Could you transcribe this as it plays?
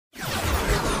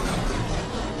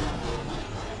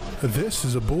This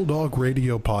is a Bulldog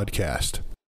Radio podcast.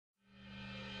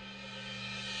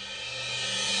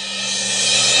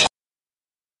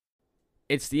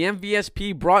 It's the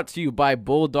MVSP brought to you by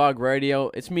Bulldog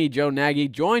Radio. It's me, Joe Nagy,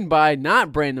 joined by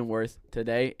not Brandon Worth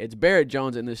today. It's Barrett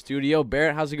Jones in the studio.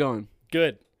 Barrett, how's it going?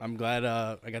 Good. I'm glad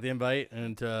I got the invite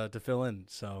and to fill in.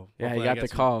 So yeah, you got the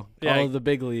call. Call of the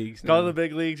big leagues. Call of the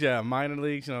big leagues. Yeah, minor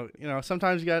leagues. You know.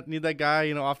 Sometimes you need that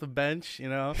guy. Off the bench.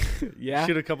 Yeah.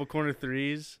 Shoot a couple corner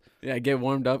threes. Yeah, get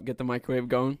warmed up, get the microwave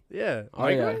going. Yeah. Oh,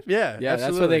 microwave? Yeah,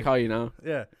 that's what they call you now.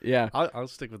 Yeah. Yeah. I'll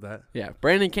stick with that. Yeah.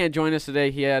 Brandon can't join us today.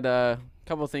 He had a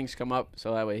couple things come up,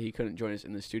 so that way he couldn't join us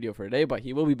in the studio for today. But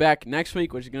he will be back next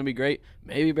week, which is going to be great.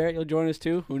 Maybe Barrett, you'll join us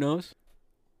too. Who knows?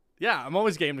 Yeah, I'm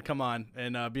always game to come on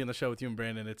and be on the show with you and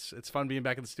Brandon. It's fun being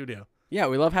back in the studio. Yeah,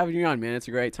 we love having you on, man. It's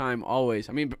a great time always.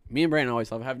 I mean, me and Brandon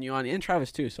always love having you on, and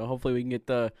Travis too. So hopefully we can get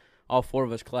all four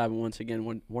of us collabing once again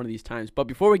one of these times. But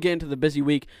before we get into the busy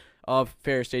week of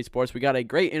Ferris State sports, we got a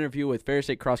great interview with Ferris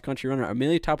State cross country runner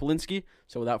Amelia Topolinski.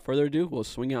 So without further ado, we'll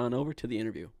swing it on over to the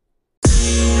interview.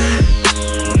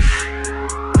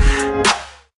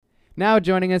 Now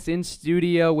joining us in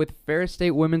studio with Ferris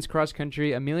State women's cross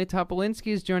country, Amelia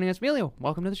Topolinski is joining us. Amelia,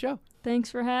 welcome to the show.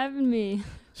 Thanks for having me.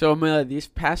 So Amelia, these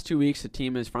past 2 weeks, the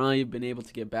team has finally been able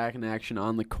to get back in action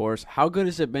on the course. How good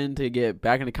has it been to get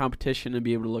back into competition and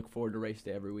be able to look forward to race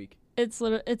day every week? It's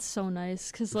so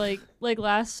nice because like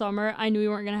last summer, I knew we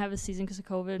weren't gonna have a season because of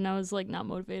COVID, and I was like not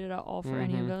motivated at all for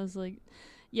any of it. I was like,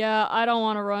 yeah, I don't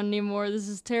want to run anymore. This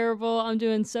is terrible. I'm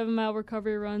doing 7-mile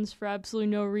recovery runs for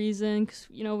absolutely no reason because,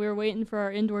 we were waiting for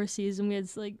our indoor season. We had,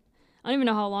 I don't even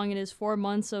know how long it is, 4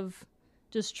 months of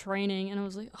just training. And I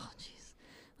was like, oh,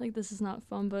 jeez, this is not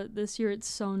fun. But this year it's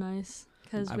so nice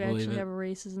because we actually have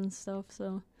races and stuff.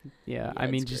 So, yeah I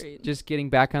mean, just getting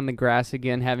back on the grass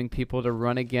again, having people to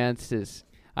run against is...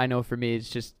 I know for me,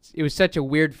 it was such a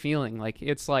weird feeling.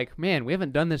 It's like, man, we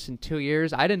haven't done this in 2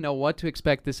 years. I didn't know what to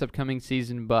expect this upcoming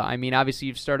season, but I mean, obviously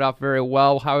you've started off very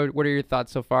well. What are your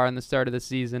thoughts so far on the start of the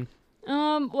season?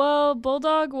 Well,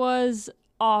 Bulldog was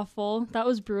awful. That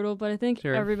was brutal, but I think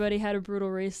everybody had a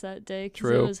brutal race that day because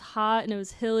it was hot and it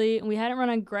was hilly, and we hadn't run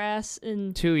on grass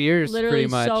in 2 years, literally pretty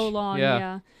much. So long.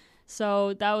 Yeah.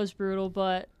 So that was brutal,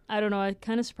 but I don't know. I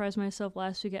kind of surprised myself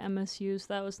last week at MSU, so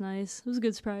that was nice. It was a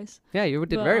good surprise. Yeah, you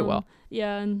did very well.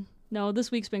 Yeah, and this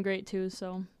week's been great too,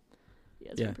 so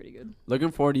it's been pretty good.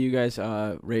 Looking forward to you guys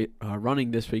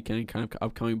running this weekend, kind of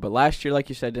upcoming. But last year, like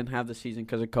you said, didn't have the season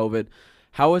because of COVID.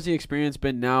 How has the experience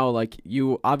been now?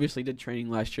 You obviously did training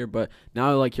last year, but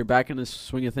now you're back in the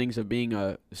swing of things of being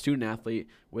a student athlete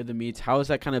with the meets. How has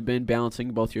that kind of been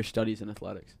balancing both your studies and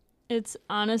athletics? It's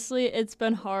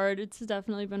been hard. It's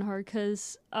definitely been hard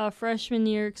because freshman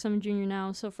year, because I'm a junior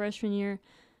now, so freshman year,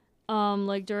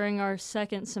 during our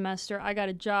second semester, I got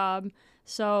a job.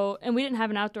 So, and we didn't have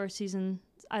an outdoor season.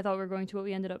 I thought we were going to, but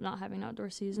we ended up not having an outdoor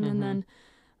season. Mm-hmm. And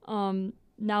then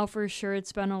now for sure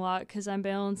it's been a lot because I'm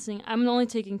balancing. I'm only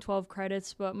taking 12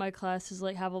 credits, but my classes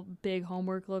have a big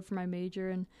homework load for my major,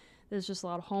 and there's just a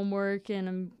lot of homework,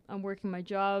 and I'm working my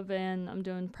job, and I'm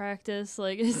doing practice.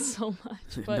 It's so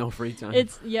much. But no free time.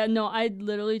 I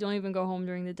literally don't even go home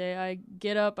during the day. I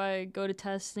get up, I go to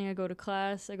testing, I go to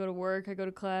class, I go to work, I go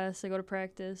to class, I go to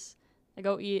practice, I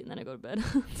go eat, and then I go to bed.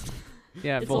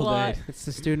 Yeah, full day. It's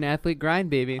the student athlete grind,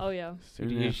 baby. Oh yeah.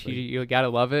 You gotta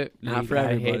love it. Not for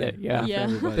everybody. Hate it. Yeah. Yeah.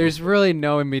 There's really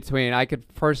no in between. I could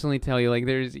personally tell you,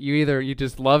 there's you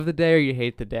just love the day or you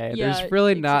hate the day. Yeah, there's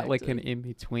really not an in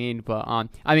between. But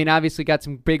I mean, obviously got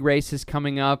some big races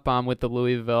coming up with the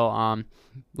Louisville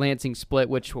Lansing split,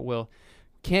 which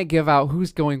can't give out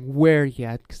who's going where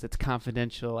yet because it's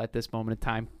confidential at this moment in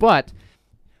time. But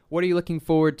what are you looking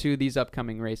forward to these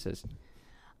upcoming races?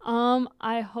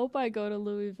 I hope I go to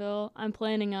Louisville. I'm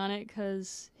planning on it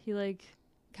because he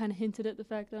kind of hinted at the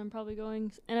fact that I'm probably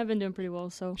going, and I've been doing pretty well.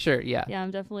 So sure, yeah. Yeah,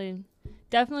 I'm definitely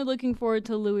looking forward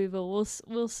to Louisville.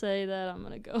 We'll say that I'm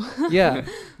gonna go. Yeah,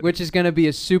 which is gonna be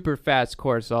a super fast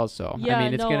course also. Yeah, I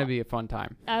mean, it's gonna be a fun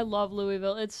time. I love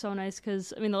Louisville. It's so nice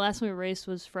because the last time we raced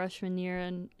was freshman year,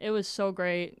 and it was so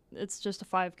great. It's just a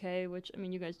 5K, which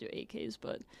you guys do 8Ks,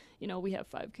 but we have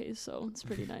 5Ks, so it's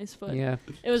pretty nice. But yeah,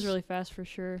 it was really fast for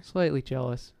sure. Slightly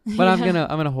jealous, but I'm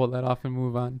gonna hold that off and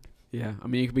move on. Yeah,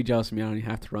 you could be jealous of me. I don't even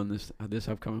have to run this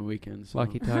upcoming weekend. So.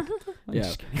 Lucky duck.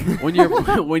 Yeah. when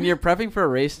you're prepping for a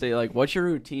race day, what's your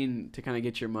routine to kind of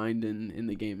get your mind in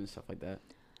the game and stuff like that?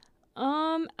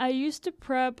 I used to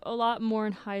prep a lot more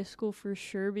in high school for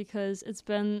sure because it's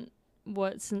been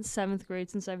since 7th grade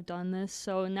since I've done this.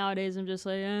 So nowadays I'm just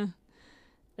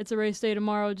it's a race day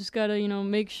tomorrow. Just gotta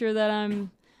make sure that I'm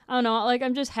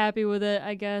just happy with it,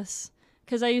 I guess.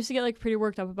 because I used to get like pretty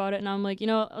worked up about it, and I'm like,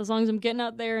 as long as I'm getting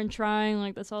out there and trying,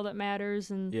 like that's all that matters.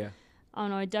 And Yeah. I don't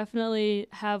know. I definitely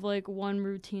have like one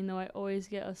routine though. I always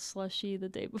get a slushie the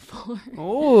day before.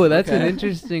 Oh, that's an Okay.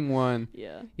 interesting one.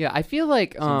 Yeah. Yeah, I feel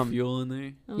like Some fuel in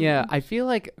there. yeah, I feel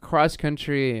like cross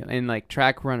country and like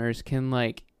track runners can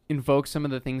like invoke some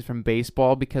of the things from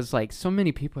baseball, because like so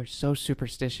many people are so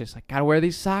superstitious. Like, gotta wear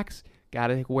these socks,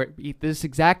 gotta eat this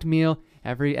exact meal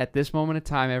at this moment of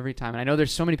time every time. And I know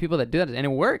there's so many people that do that, and it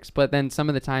works. But then some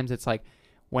of the times it's like,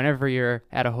 whenever you're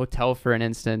at a hotel, for an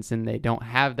instance, and they don't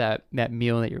have that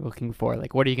meal that you're looking for,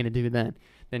 like, what are you gonna do then?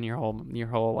 Then your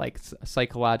whole like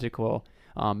psychological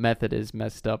method is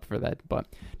messed up for that. But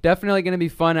definitely going to be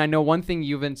fun. I know one thing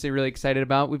you've been really excited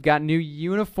about. We've got new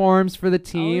uniforms for the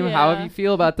team. yeah. How have you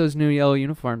feel about those new yellow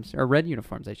uniforms, or red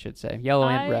uniforms, I should say, yellow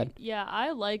and red? Yeah,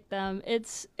 I like them. It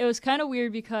was kind of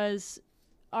weird because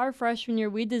our freshman year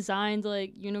we designed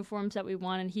like uniforms that we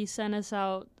wanted. He sent us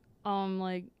out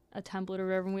like a template or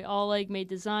whatever, and we all like made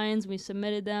designs. We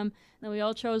submitted them, and then we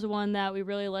all chose one that we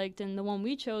really liked, and the one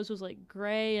we chose was like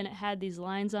gray, and it had these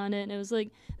lines on it, and it was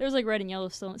like there was like red and yellow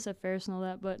still instead of Ferris and all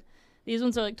that, but these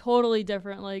ones are like totally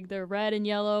different. Like they're red and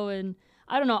yellow, and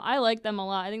I don't know, I like them a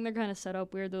lot. I think they're kind of set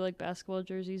up weird. They're like basketball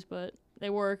jerseys, but they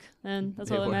work, and that's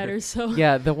They all that work. matters. So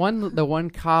Yeah, the one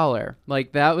collar,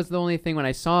 like that was the only thing when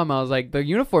I saw him. I was like, the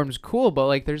uniform's cool, but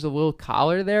like there's a little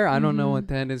collar there. I don't know what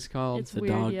that is called. It's The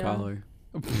weird, dog yeah. collar.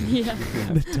 yeah.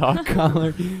 The dog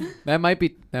collar. That might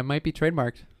be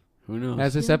trademarked Who knows?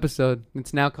 as this Yeah. episode.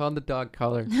 It's now called the dog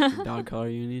collar. The dog collar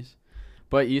unis.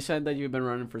 But you said that you've been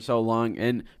running for so long,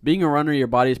 and being a runner, your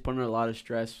body is putting a lot of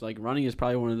stress. Like running is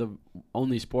probably one of the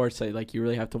only sports that like you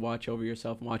really have to watch over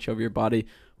yourself and watch over your body.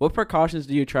 What precautions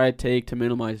do you try to take to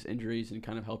minimize injuries and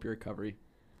kind of help your recovery?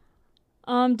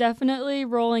 Definitely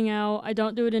rolling out. I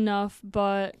don't do it enough,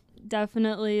 but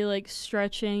definitely like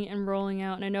stretching and rolling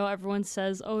out. And I know everyone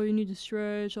says, oh, you need to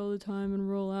stretch all the time and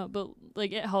roll out, but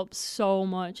like it helps so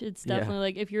much. It's Yeah. definitely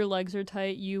like if your legs are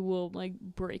tight, you will like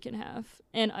break in half.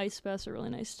 And ice baths are really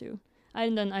nice too. I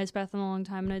hadn't done an ice bath in a long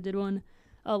time, and I did one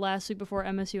last week before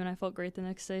MSU, and I felt great the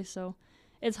next day. So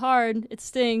it's hard. It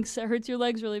stinks. It hurts your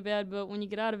legs really bad, but when you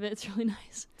get out of it, it's really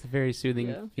nice. It's a very soothing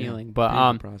Yeah. feeling. But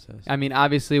Painful process. I mean,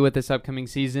 obviously with this upcoming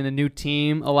season, a new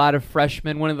team, a lot of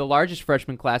freshmen, one of the largest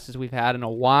freshman classes we've had in a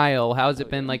while. How's it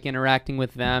been like interacting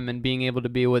with them and being able to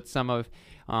be with some of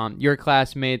your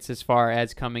classmates as far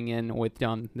as coming in with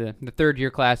the third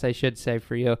year class, I should say,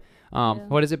 for you? Yeah.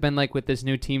 What has it been like with this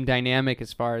new team dynamic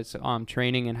as far as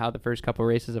training and how the first couple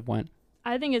races have went?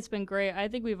 I think it's been great. I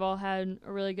think we've all had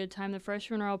a really good time. The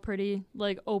freshmen are all pretty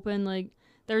like open, like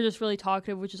they're just really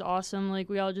talkative, which is awesome. Like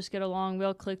we all just get along. We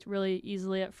all clicked really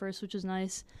easily at first, which is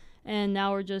nice. And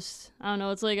now we're just, I don't know,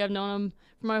 it's like I've known them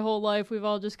for my whole life. We've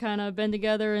all just kind of been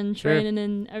together and Sure. training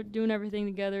and doing everything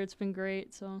together. It's been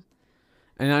great. So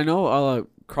And I know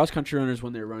cross country runners,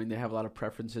 when they're running, they have a lot of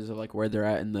preferences of like where they're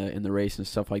at in the race and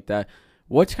stuff like that.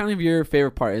 What's kind of your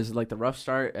favorite part? Is it like the rough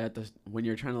start when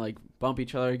you're trying to like bump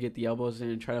each other, get the elbows in,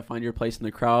 and try to find your place in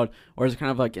the crowd, or is it kind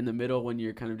of like in the middle when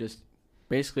you're kind of just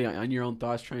basically on your own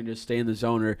thoughts, trying to stay in the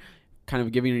zone, or kind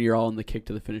of giving it your all in the kick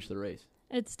to the finish of the race?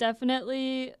 it's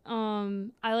definitely,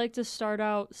 I like to start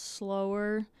out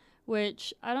slower,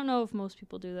 which I don't know if most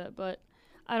people do that, but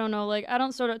I don't know, like I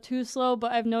don't start out too slow,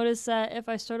 but I've noticed that if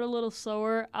I start a little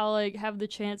slower, I'll like have the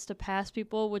chance to pass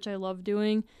people, which I love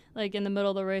doing, like in the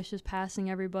middle of the race, just passing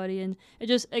everybody, and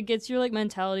it gets your like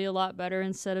mentality a lot better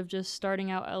instead of just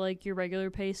starting out at like your regular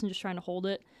pace and just trying to hold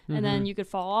it. And then you could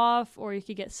fall off, or you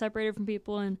could get separated from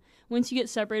people, and once you get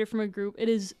separated from a group, it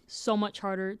is so much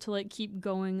harder to like keep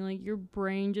going. Like your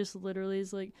brain just literally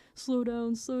is like, slow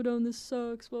down, this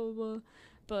sucks, blah blah blah.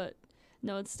 But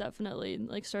no, it's definitely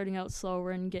like starting out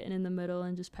slower and getting in the middle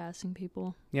and just passing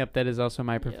people. Yep, that is also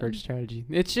my preferred strategy.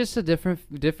 It's just a different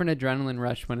adrenaline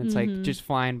rush when it's like just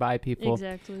flying by people.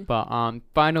 Exactly. But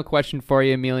final question for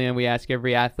you, Amelia. We ask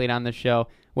every athlete on the show,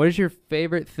 what is your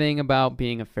favorite thing about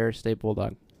being a Ferris State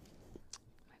Bulldog?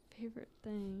 My favorite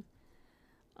thing,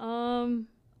 I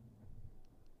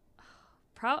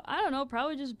don't know,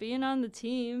 probably just being on the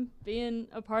team, being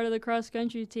a part of the cross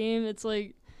country team. It's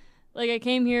like I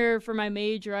came here for my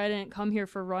major. I didn't come here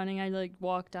for running. I like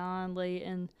walked on late,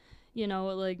 and it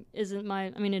like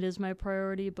it is my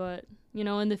priority, but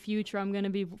in the future I'm going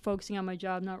to be focusing on my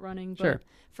job, not running. But Sure.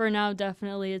 for now,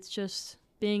 definitely it's just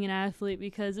being an athlete,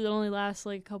 because it only lasts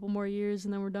like a couple more years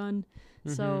and then we're done.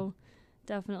 So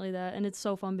definitely that. And it's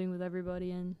so fun being with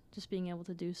everybody and just being able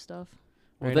to do stuff.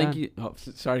 Well, Right thank on. you. Oh,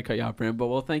 sorry to cut you off, Brand,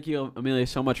 but thank you, Amelia,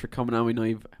 so much for coming on. We know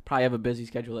you probably have a busy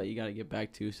schedule that you got to get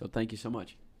back to, so thank you so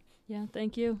much. Yeah,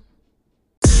 thank you.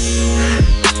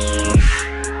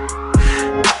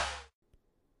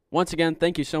 once again,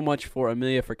 thank you so much for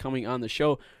Amelia for coming on the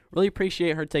show. Really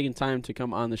appreciate her taking time to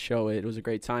come on the show. It was a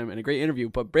great time and a great interview.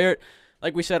 But Barrett,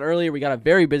 like we said earlier, we got a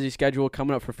very busy schedule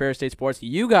coming up for Fair State Sports.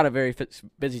 You got a very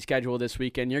busy schedule this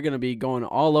weekend. You're going to be going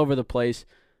all over the place.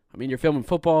 I mean, you're filming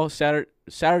football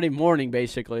Saturday morning,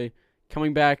 basically.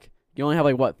 Coming back, you only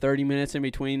have 30 minutes in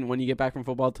between when you get back from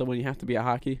football till when you have to be at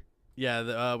hockey?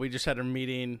 Yeah, we just had a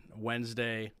meeting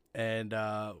Wednesday, and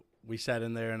we sat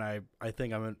in there, and I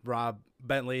think Rob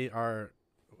Bentley, our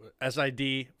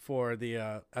SID for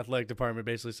the athletic department,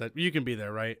 basically said, "You can be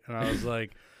there, right?" And I was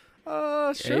like,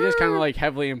 sure. Yeah, he just kind of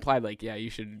heavily implied, yeah, you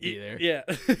should be there. Yeah.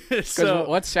 Because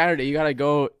what's Saturday? You got to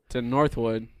go to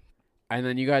Northwood, and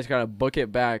then you guys got to book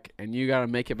it back, and you got to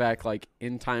make it back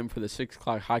in time for the 6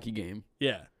 o'clock hockey game.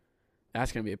 Yeah.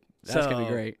 That's gonna be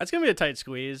great. That's gonna be a tight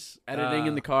squeeze. Editing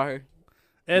in the car,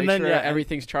 and make then sure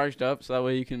everything's charged up, so that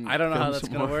way you can. I don't know how that's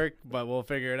gonna work, but we'll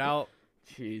figure it out.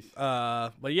 Jeez.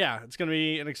 But yeah, it's gonna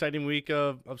be an exciting week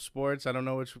of sports. I don't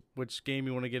know which game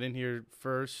you want to get in here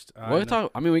first. We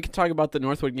can talk about the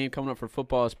Northwood game coming up for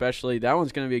football, especially. That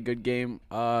one's gonna be a good game.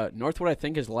 Northwood, I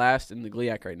think, is last in the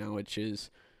GLIAC right now, which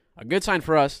is a good sign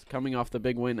for us coming off the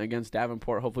big win against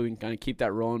Davenport. Hopefully, we can kind of keep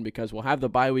that rolling because we'll have the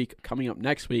bye week coming up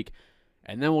next week.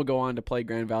 And then we'll go on to play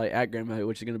Grand Valley at Grand Valley,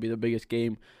 which is going to be the biggest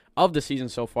game of the season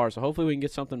so far. So hopefully we can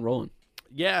get something rolling.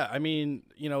 Yeah, I mean,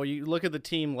 you look at the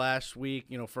team last week,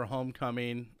 for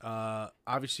homecoming.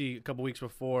 Obviously, a couple weeks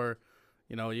before,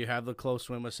 you have the close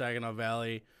win with Saginaw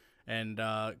Valley. And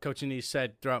Coach Anise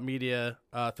said throughout media,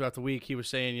 throughout the week, he was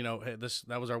saying, hey,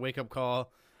 that was our wake-up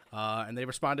call. And they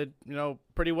responded,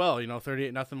 pretty well.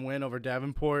 38-0 win over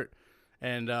Davenport.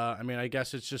 And, I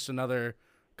guess it's just another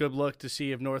good look to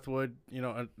see if Northwood,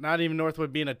 not even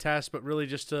Northwood being a test, but really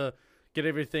just to get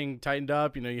everything tightened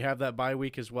up. You have that bye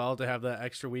week as well to have that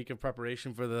extra week of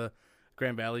preparation for the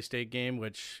Grand Valley State game,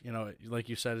 which, like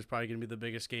you said, is probably going to be the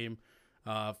biggest game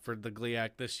for the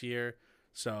GLIAC this year.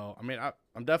 So,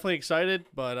 I'm definitely excited,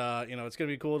 but, it's going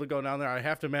to be cool to go down there. I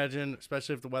have to imagine,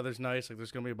 especially if the weather's nice,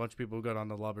 there's going to be a bunch of people who go down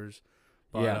to Lubbers.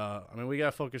 But, yeah. We got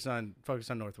to focus on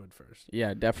Northwood first.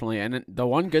 Yeah, definitely. And the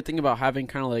one good thing about having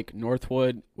kind of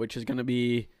Northwood, which is going to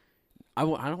be, I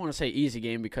don't want to say easy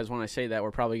game because when I say that,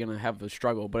 we're probably going to have the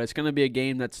struggle. But it's going to be a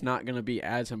game that's not going to be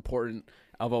as important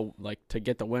of to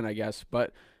get the win, I guess.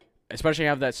 But especially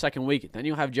have that second week. Then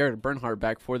you'll have Jared Bernhardt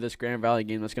back for this Grand Valley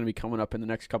game that's going to be coming up in the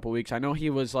next couple of weeks. I know he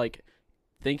was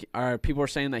people are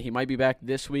saying that he might be back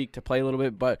this week to play a little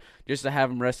bit, but just to have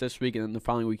him rest this week and then the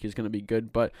following week is going to be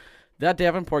good. But that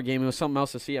Davenport game, it was something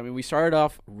else to see. We started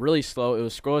off really slow. It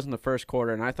was scoreless in the first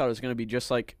quarter, and I thought it was going to be just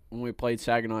like when we played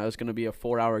Saginaw. It was going to be a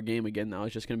 4-hour game again. That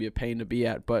was just going to be a pain to be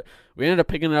at. But we ended up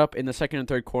picking it up in the second and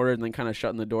third quarter and then kind of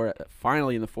shutting the door.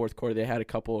 Finally, in the fourth quarter, they had a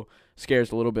couple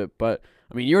scares a little bit. But,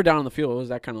 you were down on the field. What was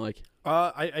that kind of like?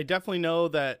 I definitely know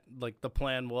that, the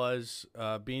plan was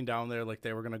being down there,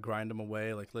 they were going to grind them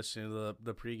away. Listening to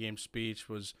the pregame speech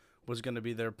was going to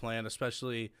be their plan,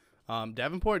 especially –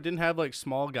 Davenport didn't have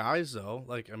small guys though.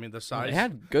 The size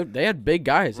they had big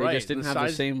guys. They just didn't have the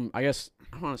size, same, I guess,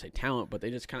 I don't want to say talent, but they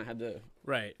just kind of had the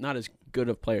not as good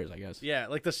of players, I guess.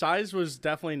 Yeah, the size was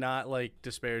definitely not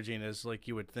disparaging as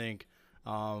you would think.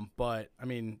 But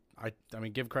I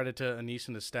give credit to Anise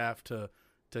and the staff to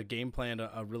game plan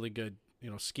a really good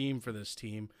scheme for this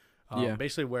team.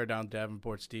 Basically wear down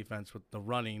Davenport's defense with the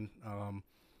running.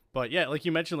 But yeah, like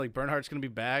you mentioned, Bernhardt's going to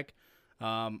be back.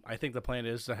 I think the plan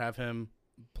is to have him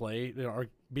play or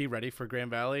be ready for Grand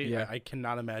Valley. Yeah. I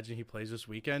cannot imagine he plays this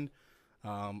weekend.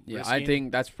 I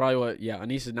think that's probably what. Yeah,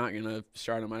 Anise is not going to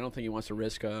start him. I don't think he wants to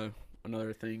risk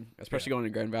another thing, especially going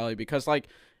to Grand Valley because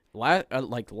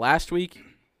last week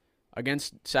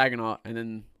against Saginaw and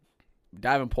then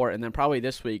Davenport and then probably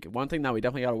this week. One thing that we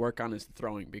definitely got to work on is the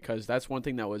throwing because that's one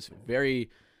thing that was very,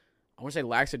 I want to say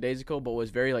lackadaisical, but was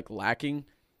very lacking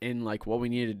in what we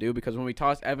needed to do because when we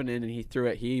tossed Evan in and he threw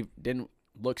it, he didn't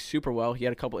look super well. He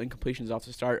had a couple incompletions off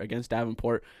the start against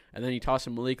Davenport, and then he tossed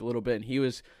him Malik a little bit, and he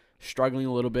was struggling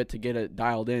a little bit to get it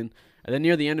dialed in. And then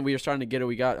near the end, we were starting to get it.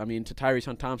 We got, to Tyrese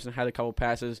Hunt Thompson had a couple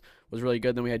passes, was really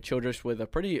good. Then we had Childress with a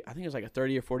pretty, I think it was a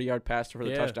 30 or 40-yard pass for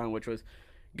the touchdown, which was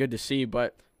good to see.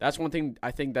 But that's one thing I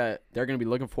think that they're going to be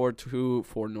looking forward to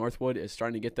for Northwood is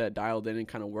starting to get that dialed in and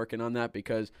kind of working on that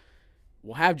because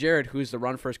we'll have Jared, who's the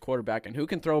run-first quarterback, and who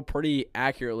can throw pretty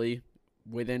accurately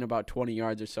within about 20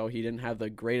 yards or so. He didn't have the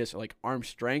greatest arm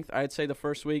strength, I'd say, the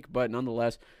first week, but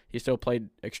nonetheless, he still played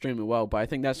extremely well. But I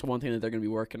think that's the one thing that they're going to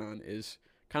be working on is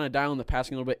kind of dialing the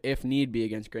passing a little bit if need be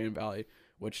against Grand Valley,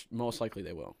 which most likely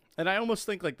they will. And I almost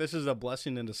think this is a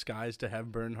blessing in disguise to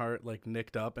have Bernhardt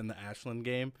nicked up in the Ashland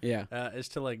game. Yeah, is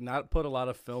to not put a lot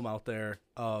of film out there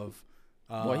of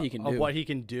what he can do. What he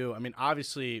can do. I mean,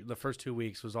 obviously, the first 2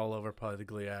 weeks was all over probably the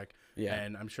GLIAC. Yeah.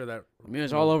 And I'm sure that. I mean, it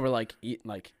was all over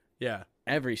yeah.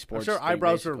 every sports. I'm sure thing,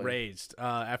 eyebrows basically. were raised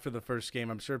after the first game.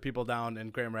 I'm sure people down in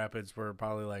Grand Rapids were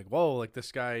probably like, "Whoa! Like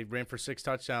this guy ran for 6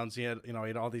 touchdowns. He had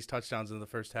all these touchdowns in the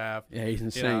first half. Yeah, he's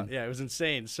insane. Yeah, it was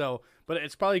insane. So, but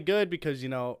it's probably good because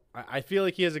I feel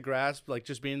like he has a grasp. Like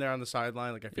just being there on the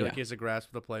sideline, like I feel like he has a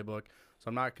grasp of the playbook. So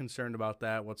I'm not concerned about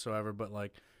that whatsoever. But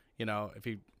like, if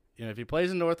he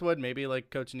plays in Northwood, maybe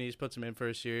like Coach Anise puts him in for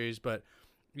a series. But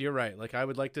you're right. Like I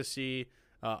would like to see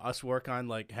us work on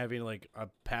like having like a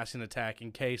passing attack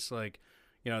in case like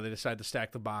they decide to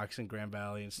stack the box in Grand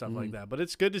Valley and stuff like that. But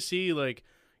it's good to see like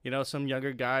some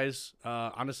younger guys,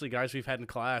 honestly guys we've had in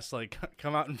class like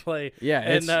come out and play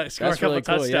and score a couple really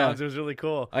cool, touchdowns. yeah. It was really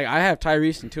cool. Like I have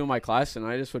Tyrese in 2 of my class, and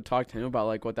I just would talk to him about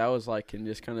like what that was like, and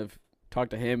just kind of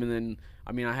talk to him. And then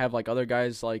I mean I have like other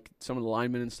guys like some of the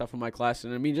linemen and stuff in my class,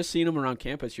 and I mean just seeing them around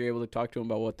campus, you're able to talk to them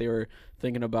about what they were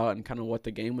thinking about and kind of what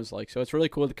the game was like. So it's really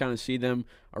cool to kind of see them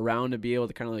around and be able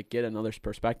to kind of like get another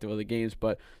perspective of the games.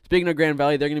 But speaking of Grand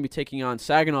Valley, they're going to be taking on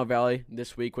Saginaw Valley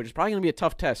this week, which is probably going to be a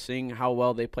tough test, seeing how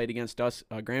well they played against us.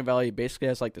 Grand Valley basically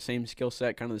has like the same skill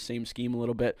set, kind of the same scheme a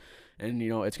little bit, and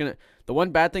it's gonna. The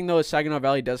one bad thing though is Saginaw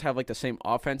Valley does have like the same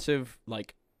offensive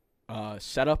like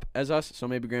setup as us, so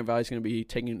maybe Grand Valley's going to be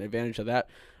taking advantage of that.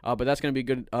 But that's going to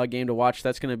be a good game to watch.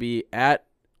 That's going to be at,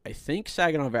 I think,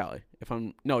 Saginaw Valley.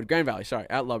 Grand Valley, sorry,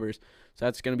 at Lubbers. So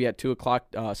that's going to be at 2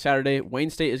 o'clock Saturday. Wayne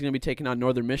State is going to be taking on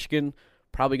Northern Michigan.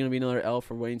 Probably going to be another L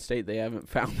for Wayne State. They haven't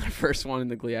found their first one in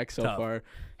the GLIAC so far.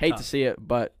 Hate to see it,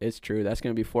 but it's true. That's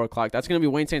going to be 4 o'clock. That's going to be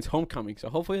Wayne State's homecoming, so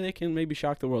hopefully they can maybe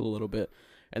shock the world a little bit.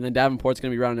 And then Davenport's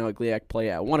going to be rounding out GLIAC play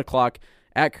at 1 o'clock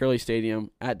at Curley Stadium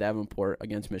at Davenport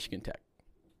against Michigan Tech.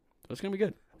 So it's going to be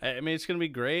good. I mean, it's going to be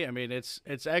great. I mean, it's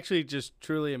actually just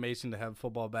truly amazing to have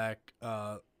football back.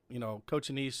 Coach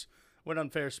Anise went on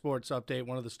Ferris Sports Update,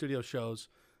 one of the studio shows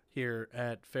here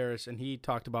at Ferris, and he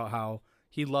talked about how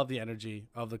he loved the energy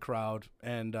of the crowd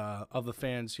and of the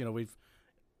fans. We've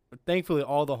thankfully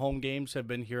all the home games have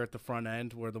been here at the front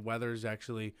end where the weather is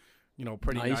actually,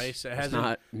 pretty nice. It's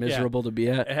not miserable to be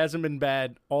at. It hasn't been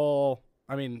bad all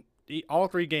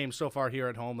 3 games so far here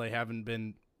at home. They haven't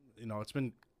been, it's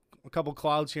been a couple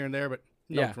clouds here and there, but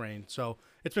no rain. So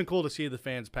it's been cool to see the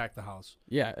fans pack the house.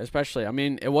 Yeah, especially. I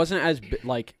mean, it wasn't as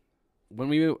like when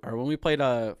we played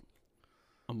I'm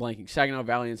blanking, Saginaw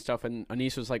Valley and stuff, and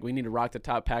Anise was like, we need to rock the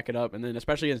top, pack it up, and then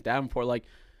especially against Davenport, like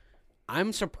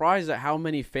I'm surprised at how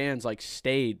many fans like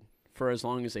stayed for as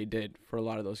long as they did for a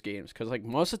lot of those games, because like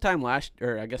most of the time I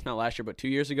guess not last year, but 2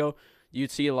 years ago, you'd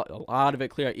see a lot of it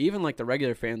clear out. Even like the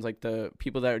regular fans, like the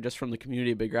people that are just from the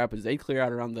community of Big Rapids, they clear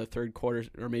out around the third quarter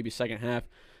or maybe second half.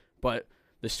 But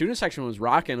the student section was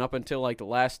rocking up until like the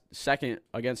last second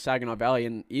against Saginaw Valley,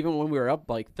 and even when we were up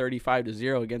like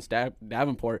 35-0 against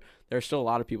Davenport, there's still a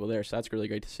lot of people there. So that's really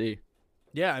great to see.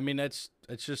 Yeah, I mean it's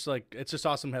just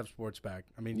awesome to have sports back.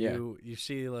 I mean you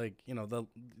see like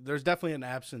there's definitely an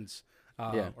absence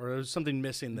or there's something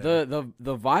missing there.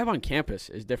 The vibe on campus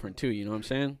is different too. You know what I'm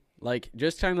saying? Like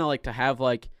just kind of like to have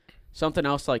like something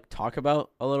else to like talk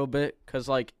about a little bit, because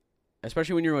like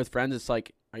especially when you're with friends, it's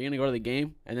like, are you gonna go to the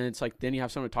game? And then it's like then you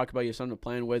have something to talk about, you have something to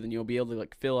plan with, and you'll be able to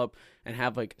like fill up and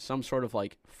have like some sort of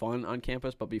like fun on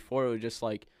campus. But before it was just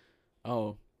like,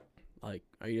 oh, like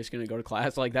are you just gonna go to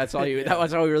class? Like that's all you. That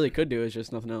was all we really could do, is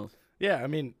just nothing else. Yeah, I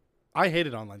mean, I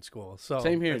hated online school. So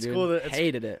same here, it's dude. Cool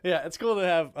hated it. Yeah, it's cool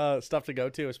to have stuff to go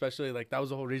to, especially like that was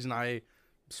the whole reason I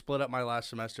split up my last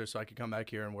semester so I could come back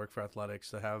here and work for athletics,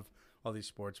 to have all these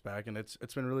sports back. And it's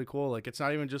been really cool. Like it's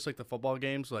not even just like the football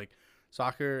games, like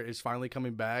soccer is finally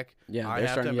coming back. Yeah, they're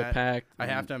starting to get packed. I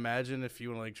have to imagine if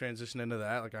you want to like transition into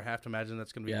that, like I have to imagine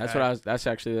that's going to be that's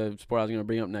actually the sport I was going to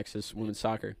bring up next, is women's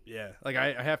soccer. Yeah, like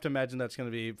I have to imagine that's going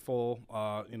to be full,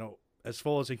 as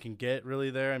full as it can get really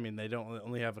there. I mean, they don't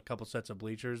only have a couple sets of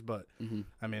bleachers, but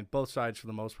I mean, both sides for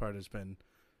the most part has been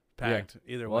packed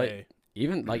either way.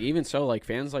 Even so, like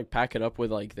fans like pack it up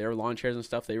with like their lawn chairs and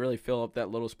stuff. They really fill up that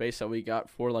little space that we got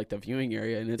for like the viewing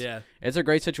area, and it's a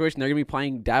great situation. They're gonna be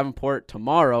playing Davenport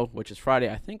tomorrow, which is Friday.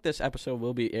 I think this episode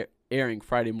will be airing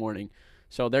Friday morning,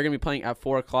 so they're gonna be playing at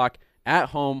 4 o'clock at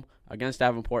home against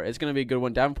Davenport. It's gonna be a good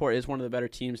one. Davenport is one of the better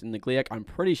teams in the GLIAC, I'm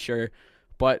pretty sure,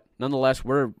 but nonetheless,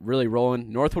 we're really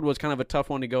rolling. Northwood was kind of a tough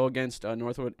one to go against.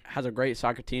 Northwood has a great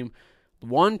soccer team,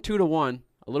 2-1.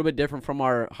 A little bit different from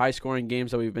our high-scoring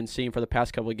games that we've been seeing for the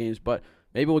past couple of games, but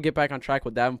maybe we'll get back on track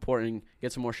with Davenport and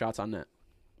get some more shots on net.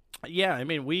 Yeah, I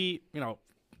mean,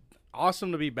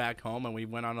 awesome to be back home, and we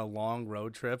went on a long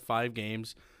road trip, 5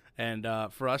 games, and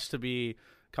for us to be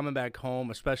coming back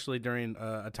home, especially during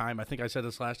a time, I think I said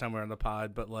this last time we were on the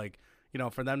pod, but like,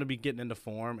 for them to be getting into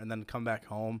form and then come back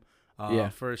home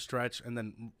for a stretch, and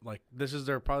then like this is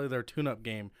probably their tune-up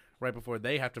game right before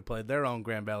they have to play their own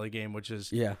Grand Valley game, which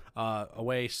is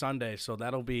away Sunday. So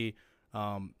that'll be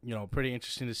pretty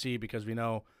interesting to see, because we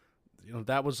know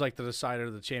that was like the decider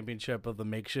of the championship of the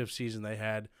makeshift season they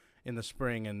had in the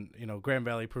spring, and Grand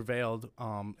Valley prevailed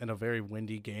in a very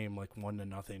windy game, like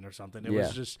 1-0 or something.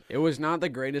 It was not the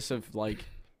greatest of like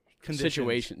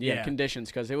situation, conditions,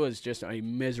 because it was just a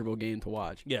miserable game to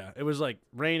watch. Yeah, it was like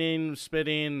raining,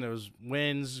 spitting, there was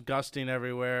winds gusting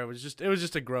everywhere. It was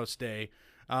just a gross day.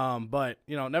 But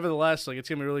nevertheless, like it's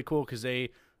gonna be really cool because they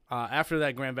after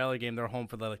that Grand Valley game, they're home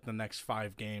for the next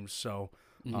 5 games. So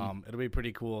it'll be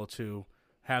pretty cool to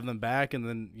have them back, and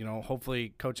then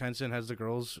hopefully Coach Henson has the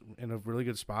girls in a really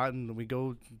good spot, and we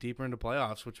go deeper into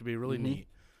playoffs, which would be really neat.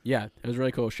 Yeah, it was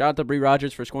really cool. Shout out to Bree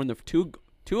Rogers for scoring the two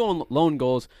lone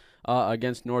goals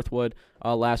against Northwood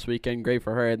last weekend. Great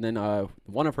for her. And then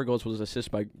one of her goals was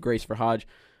assisted by Grace Verhodge,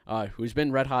 who's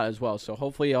been red hot as well. So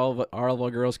hopefully all of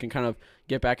our girls can kind of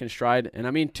get back in stride. And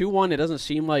I mean, 2-1, it doesn't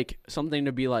seem like something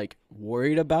to be like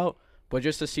worried about, but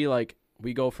just to see like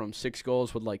we go from 6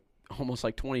 goals with like almost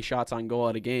like 20 shots on goal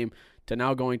at a game to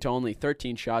now going to only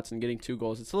 13 shots and getting 2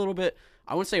 goals. It's a little bit,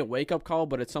 I wouldn't say a wake-up call,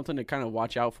 but it's something to kind of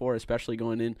watch out for, especially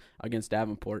going in against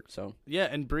Davenport. So yeah,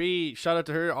 and Bree, shout out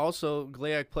to her, also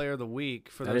GLIAC Player of the Week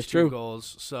for those 2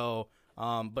 goals. So,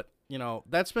 but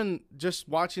that's been just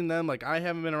watching them. Like I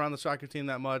haven't been around the soccer team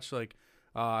that much. Like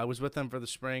I was with them for the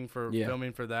spring for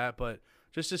filming for that, but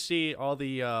just to see all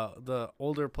the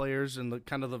older players and the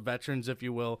kind of the veterans, if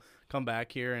you will, come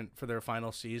back here and for their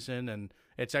final season, and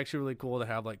it's actually really cool to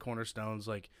have like cornerstones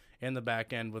like in the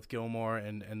back end with Gilmore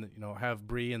and have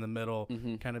Bree in the middle,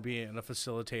 kind of being a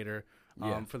facilitator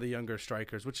for the younger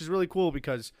strikers, which is really cool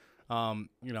because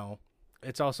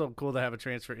it's also cool to have a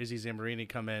transfer Izzy Zamborini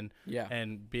come in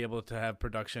and be able to have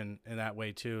production in that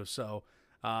way too. So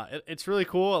it's really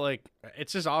cool. Like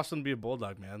it's just awesome to be a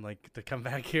Bulldog, man. Like to come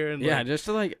back here and just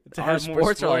to our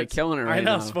sports are like killing it right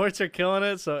now. I know sports are killing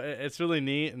it, so it's really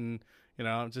neat, and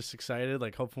I'm just excited.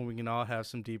 Like hopefully we can all have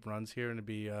some deep runs here and it'd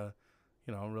be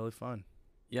really fun.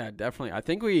 Yeah, definitely. I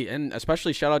think and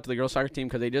especially shout out to the girls soccer team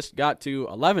because they just got to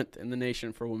 11th in the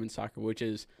nation for women's soccer, which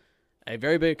is a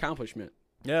very big accomplishment.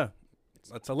 Yeah,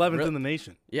 that's 11th in the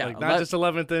nation. Yeah, like not just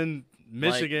 11th in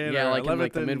Michigan. Or like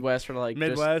 11th in the Midwest or like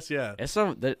Midwest. It's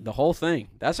the whole thing.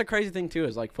 That's a crazy thing too.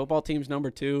 Is like football team's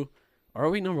number 2. Or are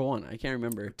we number 1? I can't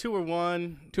remember. 2 or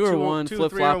 1. 2 or 1.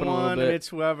 Flip flopping a little bit. It's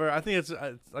whoever. I think it's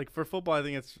like for football. I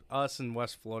think it's us in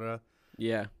West Florida.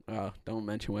 Yeah. Don't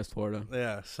mention West Florida.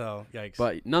 Yeah. So yikes.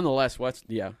 But nonetheless,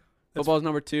 football's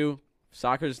number 2.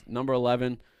 Soccer's number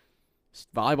 11.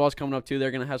 Volleyball's coming up too.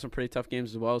 They're gonna have some pretty tough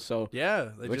games as well. So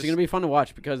which is gonna be fun to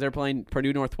watch because they're playing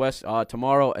Purdue Northwest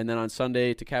tomorrow, and then on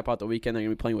Sunday to cap out the weekend they're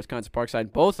gonna be playing Wisconsin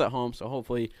Parkside, both at home. So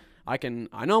hopefully I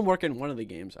know I'm working one of the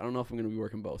games. I don't know if I'm gonna be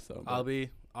working both though. I'll be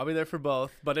there for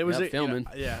both. But it was filming.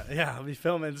 I'll be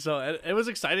filming. So it was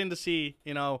exciting to see.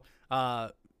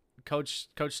 Coach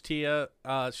Tia,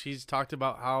 she's talked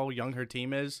about how young her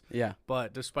team is. Yeah.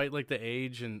 But despite like the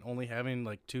age and only having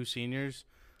like 2 seniors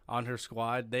on her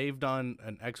squad, they've done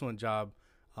an excellent job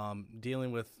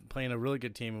dealing with playing a really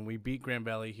good team. And we beat Grand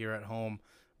Valley here at home,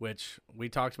 which we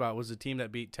talked about was the team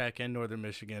that beat Tech and Northern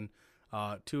Michigan.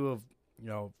 2 of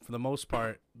for the most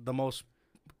part, the most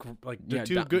two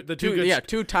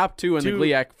top 2 in the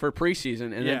GLIAC for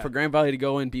preseason, and then for Grand Valley to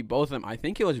go and beat both of them. I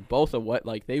think it was both of what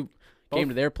like they came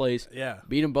to their place,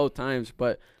 beat them both times,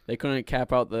 but they couldn't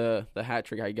cap out the hat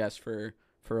trick, I guess, for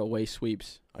away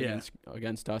sweeps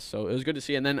against us. So it was good to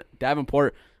see. And then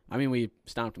Davenport, I mean, we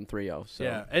stomped them 3-0. So.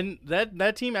 Yeah, and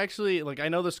that team actually, like I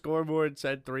know the scoreboard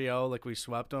said 3-0, like we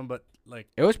swept them, but like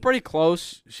it was pretty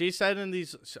close. She said in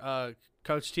these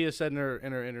Coach Tia said in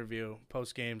her interview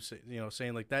post game,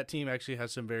 saying like that team actually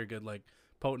has some very good like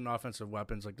potent offensive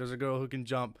weapons. Like there's a girl who can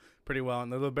jump pretty well,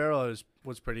 and the libero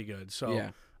was pretty good.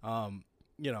 So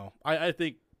I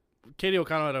think Katie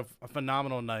O'Connell had a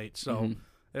phenomenal night. So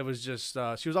it was just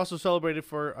she was also celebrated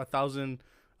for 1,000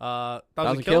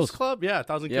 kills club. Yeah,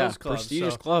 1,000 kills club.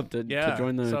 Prestigious club to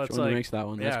join the ranks of that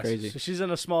one. That's crazy. So she's in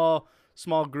a small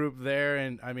group there,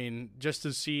 and I mean just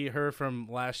to see her from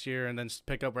last year and then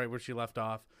pick up right where she left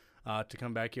off to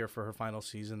come back here for her final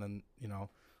season and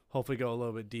hopefully go a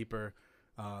little bit deeper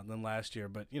than last year.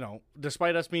 But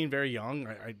despite us being very young,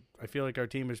 I feel like our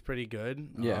team is pretty good.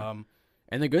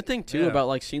 And the good thing too about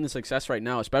like seeing the success right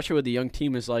now, especially with the young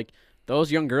team, is like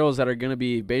those young girls that are going to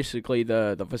be basically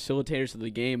the facilitators of the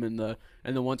game and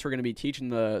the ones who are going to be teaching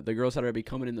the girls that are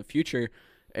becoming in the future.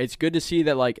 it's good to see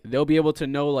that like they'll be able to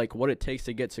know like what it takes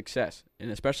to get success,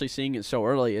 and especially seeing it so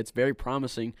early, it's very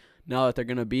promising. Now that they're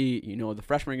going to be, the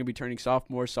freshmen are going to be turning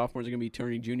sophomores are going to be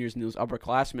turning juniors, and those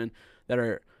upperclassmen that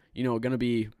are, going to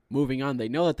be moving on, they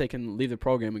know that they can leave the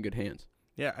program in good hands.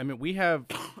 Yeah, I mean, we have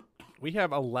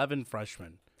 11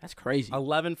 freshmen. That's crazy.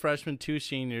 11 freshmen, 2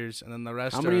 seniors, and then the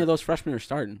rest How many of those freshmen are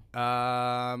starting?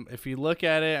 If you look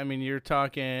at it, I mean, you're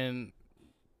talking,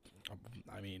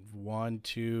 1,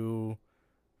 2,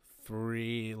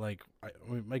 3, like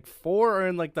 4 are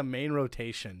in like the main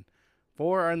rotation.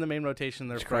 4 are in the main rotation.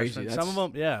 They're freshmen. Some of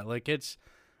them, yeah, like it's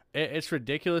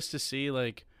ridiculous to see.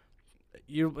 Like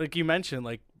you mentioned,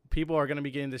 like people are going to be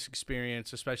getting this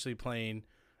experience, especially playing,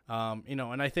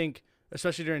 and I think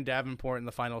especially during Davenport in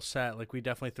the final set, like we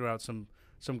definitely threw out some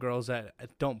girls that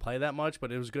don't play that much,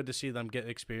 but it was good to see them get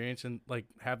experience and like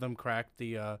have them crack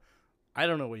the. I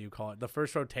don't know what you call it, the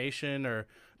first rotation or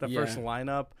the first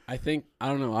lineup. I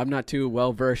don't know. I'm not too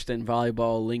well versed in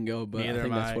volleyball lingo, but Neither I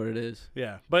think that's what it is.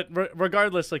 Yeah, but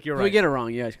regardless, like you're right. If we get it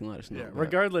wrong, you guys can let us know. Yeah,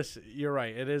 regardless, you're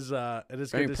right. It is very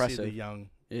good impressive. to see the young.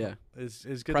 Yeah, it's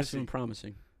good impressive to see. and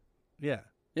promising. Yeah,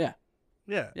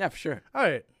 for sure. All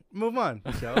right, move on,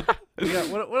 Joe.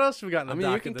 What else have we got in the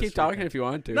docket? You can keep talking if you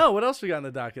want to. No, what else we got in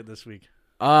the docket this week?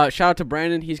 Shout out to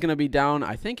Brandon. He's gonna be down,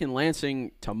 I think, in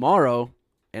Lansing tomorrow.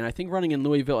 And I think running in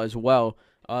Louisville as well.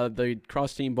 The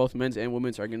cross team, both men's and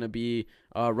women's, are going to be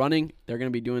running. They're going to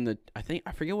be doing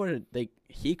I forget what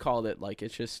he called it. Like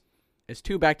it's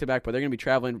 2 back-to-back, but they're going to be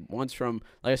traveling once from,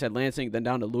 like I said, Lansing, then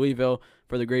down to Louisville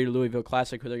for the Greater Louisville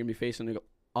Classic, where they're going to be facing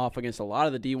off against a lot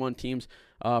of the D1 teams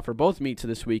for both meets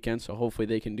this weekend. So hopefully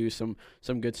they can do some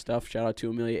good stuff. Shout out to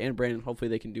Amelia and Brandon. Hopefully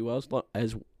they can do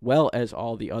as well as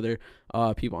all the other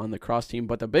people on the cross team.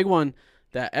 But the big one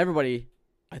that everybody,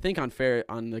 I think on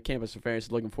the campus of Ferris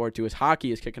is looking forward to is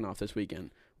hockey is kicking off this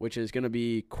weekend, which is going to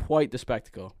be quite the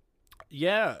spectacle.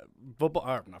 Yeah,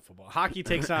 not football. Hockey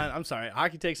takes on. I'm sorry.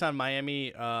 Hockey takes on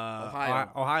Miami,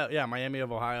 Ohio. Yeah, Miami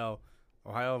of Ohio.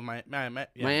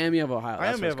 Miami of Ohio.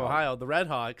 Miami of Ohio. The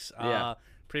Redhawks.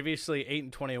 Previously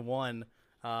 8-21,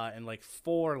 and like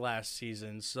 4 last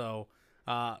season. So.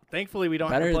 Thankfully, we don't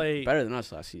have to play better than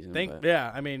us last season.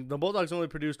 Yeah, I mean the Bulldogs only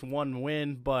produced 1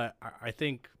 win, but I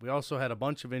think we also had a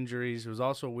bunch of injuries. It was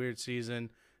also a weird season.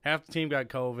 Half the team got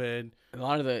COVID. A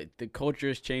lot of the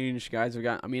culture's changed. Guys have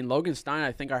got. I mean, Logan Stein,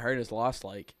 I think I heard, has lost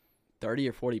like 30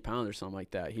 or 40 pounds or something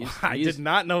like that. I did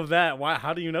not know that. Why?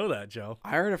 How do you know that, Joe? I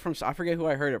heard it from. I forget who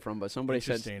I heard it from, but somebody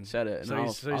said it, and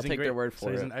I'll take their word for it.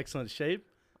 So he's in excellent shape.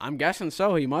 I'm guessing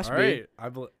so. He must be.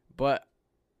 But.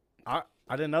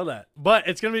 I didn't know that, but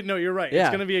it's gonna be. No, you're right. Yeah.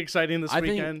 It's gonna be exciting this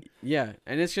weekend.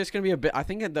 And it's just gonna be a bit. I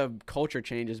think that the culture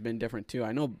change has been different too.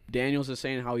 I know Daniels is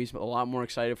saying how he's a lot more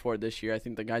excited for it this year. I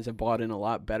think the guys have bought in a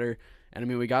lot better, and I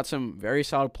mean we got some very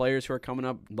solid players who are coming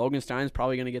up. Logan Stein's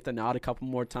probably gonna get the nod a couple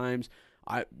more times.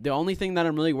 The only thing that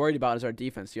I'm really worried about is our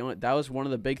defense. That was one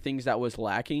of the big things that was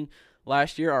lacking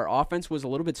last year. Our offense was a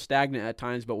little bit stagnant at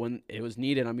times, but when it was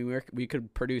needed, I mean, we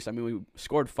could produce. I mean, we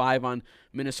scored 5 on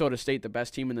Minnesota State, the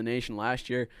best team in the nation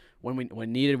last year. When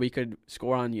needed, we could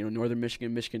score on Northern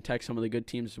Michigan, Michigan Tech, some of the good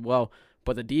teams as well.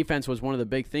 But the defense was one of the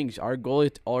big things. Our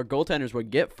goaltenders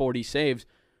would get 40 saves,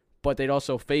 but they'd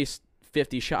also face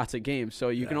 50 shots a game. So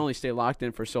you can only stay locked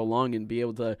in for so long and be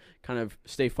able to kind of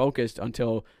stay focused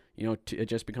until it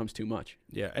just becomes too much.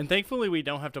 Yeah, and thankfully we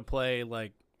don't have to play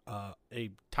like a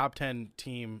top 10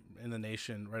 team in the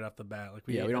nation right off the bat. Like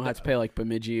we don't have to play like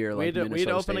Bemidji or like Minnesota We'd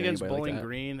open State against Bowling like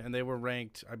Green, and they were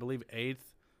ranked, I believe, 8th.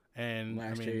 And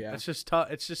last year, it's just tough.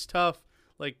 It's just tough.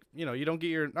 Like you don't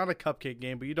get not a cupcake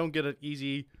game, but you don't get an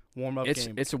easy warm-up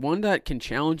game. It's one that can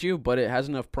challenge you, but it has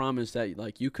enough promise that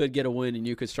like you could get a win and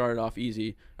you could start it off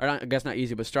easy, or not, I guess not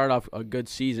easy, but start off a good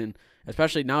season.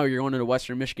 Especially now you're going into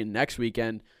Western Michigan next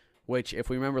weekend, which if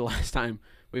we remember last time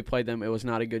we played them, it was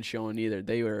not a good showing either.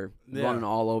 They were running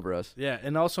all over us. Yeah,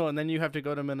 and then you have to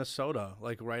go to Minnesota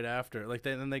like right after. Like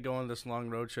then they go on this long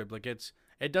road trip. Like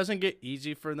it doesn't get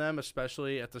easy for them,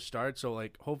 especially at the start. So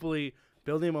like hopefully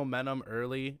building momentum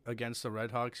early against the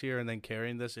Redhawks here, and then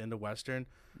carrying this into Western.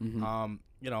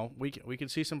 Mm-hmm. We can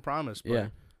see some promise. But, yeah,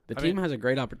 the team has a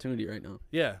great opportunity right now.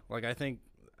 Yeah, like I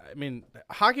mean,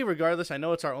 hockey regardless. I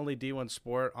know it's our only D1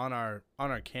 sport on our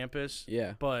campus.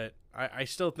 Yeah, but I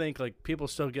still think like people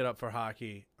still get up for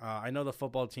hockey. I know the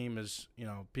football team is,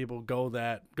 people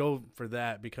go for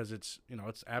that because it's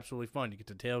absolutely fun. You get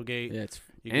to tailgate. Yeah, it's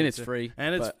free. And it's free.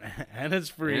 And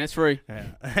it's free. Yeah.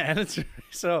 And it's free.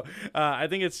 So I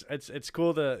think it's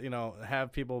cool to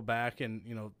have people back,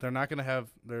 and they're not gonna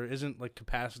there isn't like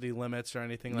capacity limits or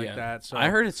anything like that. So I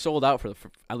heard it's sold out for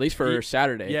at least for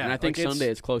Saturday. Yeah, and I think Sunday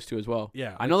it's close to as well.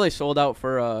 Yeah, I know they sold out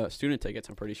for student tickets.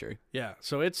 I'm pretty sure. Yeah,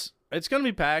 so it's gonna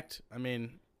be packed. I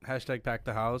mean, hashtag pack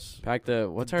the house. Pack the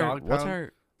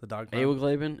The dog pound.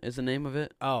 Awaglaben is the name of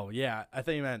it. Oh yeah, I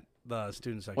thought you meant the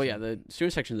student section. Well, yeah, the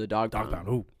student section is the dog pound.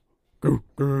 Ooh.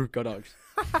 Go Dogs.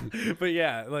 But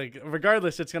yeah, like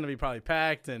regardless, it's gonna be probably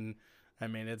packed, and I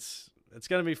mean it's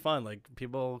gonna be fun. Like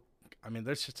people, I mean,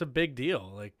 there's just a big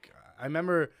deal. Like I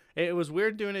remember it was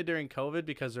weird doing it during COVID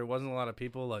because there wasn't a lot of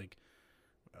people. Like,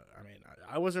 I mean,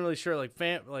 I wasn't really sure. Like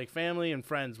family and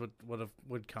friends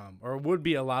would come or would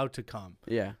be allowed to come.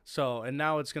 Yeah. So and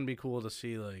now it's gonna be cool to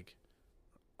see like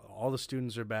all the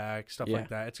students are back, stuff like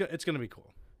that. It's gonna be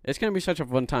cool. It's gonna be such a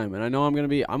fun time, and I know I'm gonna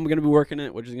be working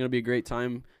it, which is gonna be a great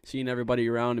time, seeing everybody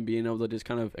around and being able to just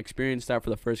kind of experience that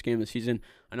for the first game of the season.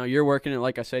 I know you're working it,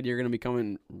 like I said, you're gonna be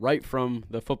coming right from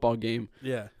the football game,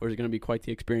 which is gonna be quite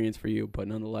the experience for you. But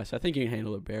nonetheless, I think you can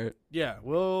handle it, Barrett. Yeah,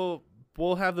 we'll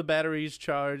have the batteries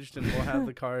charged and we'll have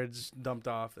the cards dumped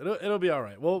off. It'll be all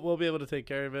right. We'll be able to take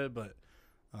care of it, but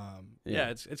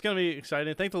it's gonna be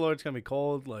exciting. Thank the Lord, it's gonna be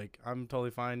cold. Like I'm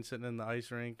totally fine sitting in the ice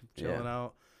rink, chilling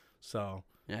out. So.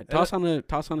 Yeah, toss on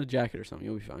a jacket or something.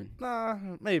 You'll be fine. Nah,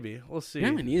 maybe. We'll see. We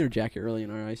haven't need a jacket really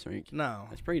in our ice rink. No.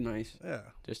 That's pretty nice. Yeah.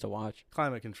 Just to watch.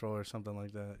 Climate control or something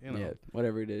like that. Yeah,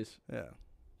 whatever it is. Yeah.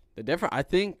 I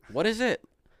think, what is it?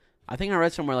 I think I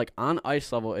read somewhere like on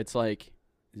ice level, it's like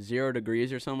 0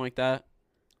 degrees or something like that.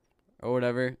 Or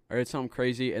whatever. Or it's something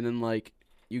crazy. And then like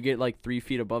you get like 3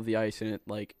 feet above the ice and it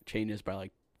like changes by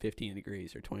like 15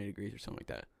 degrees or 20 degrees or something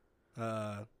like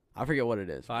that. I forget what it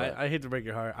is. I hate to break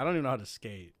your heart. I don't even know how to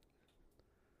skate.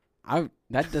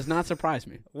 That does not surprise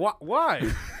me. Why?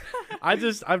 I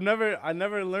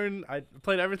never learned. I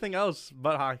played everything else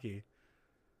but hockey.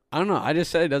 I don't know. I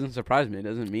just said it doesn't surprise me. It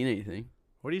doesn't mean anything.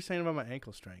 What are you saying about my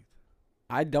ankle strength?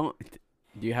 I don't.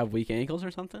 Do you have weak ankles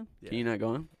or something? Yeah. Can you not go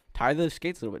on? Tie the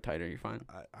skates a little bit tighter. You're fine.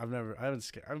 I haven't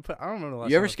skated. I don't remember the last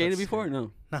You time ever I skated played before? skate.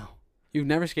 No. No. You've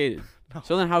never skated. No.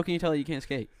 So then how can you tell that you can't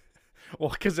skate?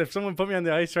 Well, because if someone put me on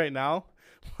the ice right now,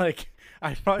 like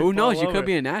I probably who knows? fall You over. could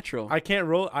be a natural. I can't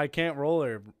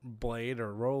roller blade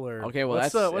or roller. Okay, well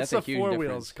what's that's the a huge four difference.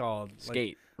 wheels called?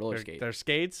 Skate, roller skate. They're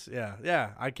skates.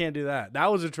 Yeah. I can't do that.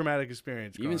 That was a traumatic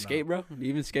experience. You even skate, bro? You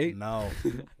even skate? No.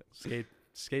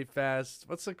 skate fast.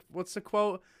 What's the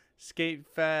quote? Skate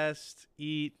fast,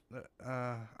 eat.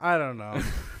 I don't know.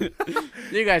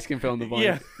 You guys can fill in the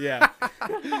blank. Yeah.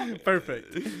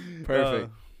 Perfect.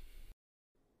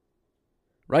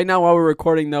 Right now, while we're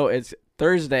recording, though, it's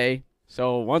Thursday.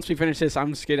 So once we finish this,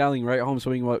 I'm skedaddling right home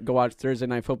so we can go watch Thursday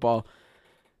Night Football.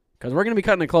 Because we're going to be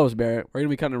cutting it close, Barrett. We're going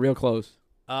to be cutting it real close.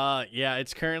 Yeah,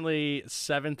 it's currently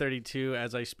 7:32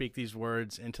 as I speak these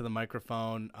words into the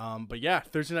microphone. But yeah,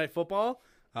 Thursday Night Football.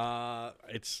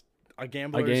 It's a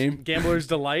gambler's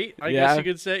delight, I guess you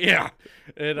could say. Yeah.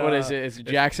 What is it? It's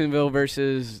Jacksonville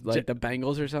versus the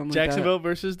Bengals or something like that? Jacksonville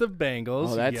versus the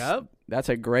Bengals. Oh, that's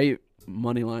a great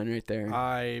money line right there.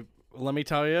 Let me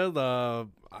tell you,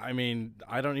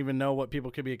 I don't even know what people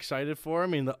could be excited for. I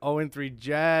mean, the 0-3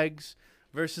 Jags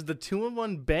versus the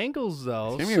 2-1 Bengals,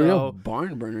 though. It's going to be a real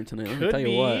barn burner tonight. Let me tell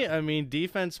you what. I mean,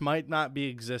 defense might not be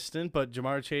existent, but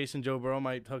Jamar Chase and Joe Burrow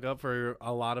might hook up for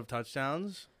a lot of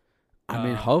touchdowns. I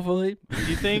mean, hopefully. Do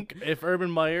you think if Urban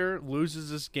Meyer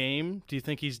loses this game, do you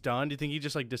think he's done? Do you think he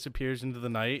just disappears into the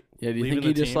night? Yeah, do you think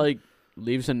he just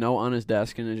leaves a note on his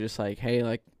desk and is just like,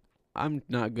 hey, I'm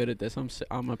not good at this.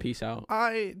 I'm a peace out.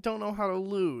 I don't know how to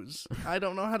lose. I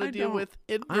don't know how to deal with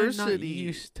adversity. I'm not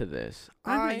used to this.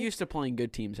 I'm not used to playing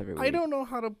good teams every week. I don't know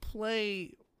how to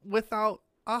play without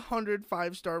 100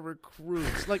 5-star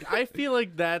recruits. I feel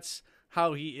like that's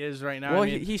how he is right now. Well,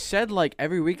 he said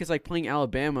every week is playing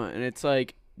Alabama, and it's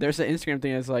there's an Instagram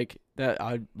thing that's that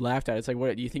I laughed at. It's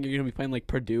what do you think you're gonna be playing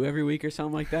Purdue every week or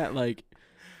something like that?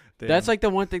 That's the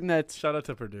one thing that's shout out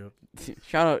to Purdue.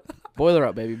 Shout out, boiler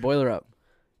up, baby, boiler up.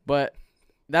 But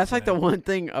that's the one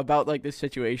thing about this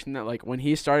situation that when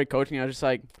he started coaching, I was just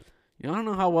I don't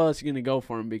know how well it's gonna go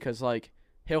for him because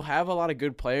he'll have a lot of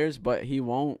good players, but he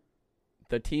won't.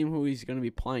 The team who he's gonna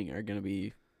be playing are gonna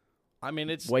be.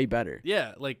 It's way better.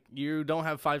 Yeah, you don't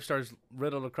have 5 stars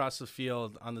riddled across the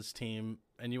field on this team,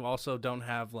 and you also don't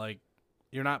have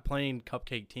you're not playing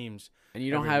cupcake teams. And you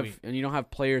don't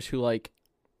have players who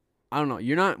I don't know.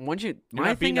 You're not once you. You're My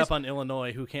not thing beating is, up on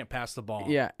Illinois, who can't pass the ball.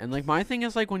 yeah, and like my thing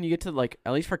is like when you get to like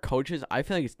at least for coaches, I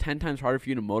feel like it's 10 times harder for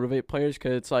you to motivate players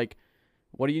because it's like,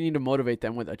 what do you need to motivate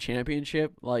them with a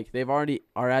championship? Like they've already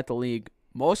are at the league.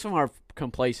 Most of them are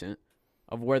complacent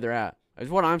of where they're at. Is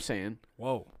what I'm saying.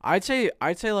 Whoa. I'd say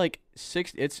like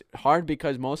 6. It's hard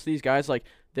because most of these guys like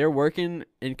they're working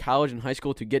in college and high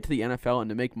school to get to the NFL and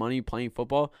to make money playing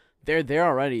football. They're there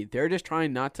already. They're just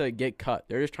trying not to get cut.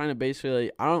 They're just trying to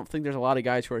basically. I don't think there's a lot of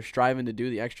guys who are striving to do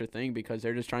the extra thing because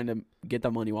they're just trying to get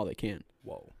the money while they can.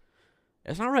 Whoa.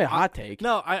 It's not really a hot take.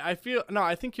 No, I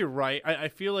think you're right. I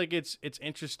feel like it's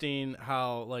interesting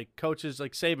how like coaches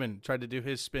like Saban tried to do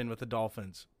his spin with the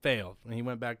Dolphins, failed, and he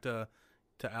went back to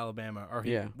Alabama, or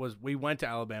we went to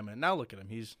Alabama. Now look at him.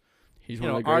 He's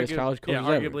one of the greatest college coaches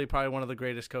ever. Arguably probably one of the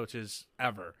greatest coaches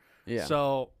ever. Yeah.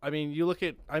 So I mean, you look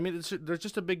at there's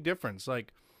just a big difference.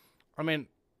 Like, I mean,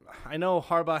 I know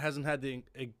Harbaugh hasn't had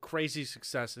a crazy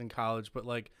success in college, but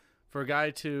like for a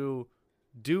guy to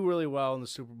do really well in the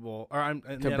Super Bowl, or in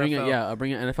the NFL,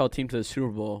 bring an NFL team to the Super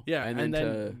Bowl, and then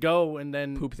to go and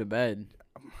then poop the bed,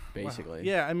 basically. Well,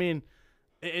 yeah, I mean,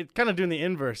 it kind of doing the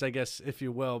inverse, I guess, if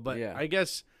you will. But yeah. I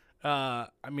guess, I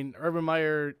mean, Urban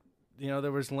Meyer,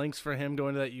 there was links for him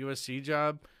going to that USC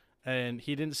job, and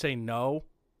he didn't say no.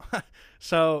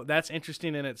 So that's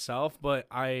interesting in itself. But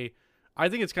I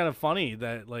think it's kind of funny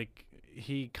that like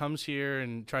he comes here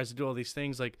and tries to do all these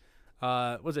things. Like,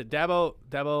 was it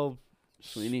Dabo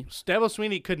Sweeney? Dabo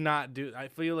Sweeney could not do. I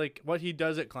feel like what he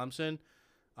does at Clemson,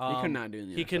 he could not do in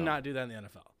the NFL. He could not do that in the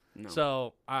NFL. No.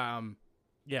 So,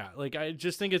 yeah, like I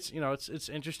just think it's it's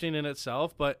interesting in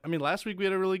itself. But I mean, last week we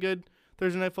had a really good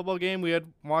Thursday night football game. We had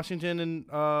Washington and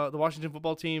the Washington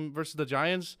football team versus the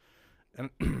Giants, and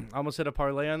I almost hit a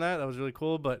parlay on that. That was really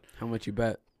cool. But how much you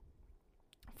bet?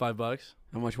 $5.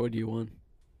 How much would you won?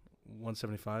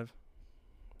 175.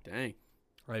 Dang.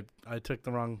 I took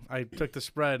the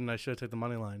spread and I should have took the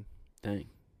money line. Dang.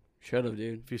 Should have,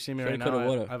 dude. If you see me Should've, right now,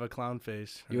 coulda, I have a clown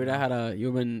face. You would have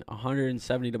you've been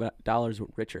 $170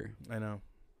 richer. I know.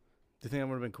 Do you think that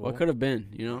would have been cool? What could have been,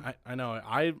 I know.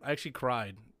 I actually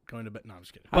cried going to bed. No, I'm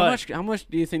just kidding. How much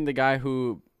do you think the guy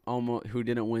who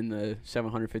didn't win the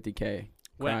 $750K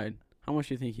cried? How much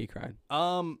do you think he cried?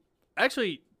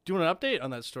 Actually, doing an update on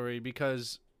that story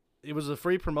because it was a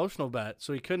free promotional bet,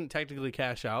 so he couldn't technically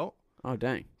cash out. Oh,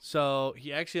 dang. So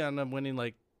he actually ended up winning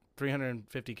like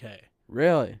 $350K.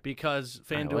 Really? Because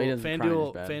FanDuel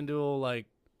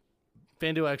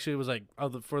actually was like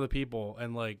for the people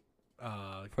and like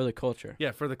for the culture.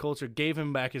 Yeah, for the culture, gave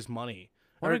him back his money.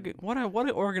 What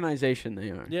an organization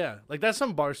they are. Yeah, like that's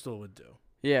something Barstool would do.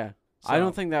 Yeah. So, I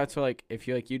don't think that's like if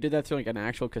you did that to like an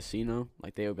actual casino,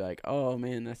 like they would be like, "Oh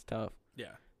man, that's tough."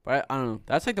 Yeah. But I don't know.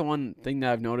 That's like the one thing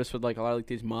that I've noticed with like a lot of like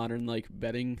these modern like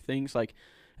betting things, like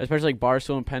especially like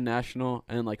Barstool and Penn National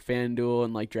and like FanDuel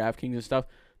and like DraftKings and stuff.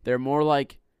 They're more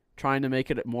like trying to make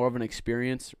it more of an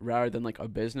experience rather than like a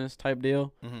business type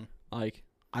deal. Mm-hmm. Like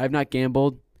I have not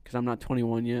gambled because I'm not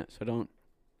 21 yet, so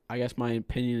I guess my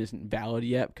opinion isn't valid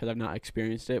yet because I've not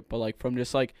experienced it. But like from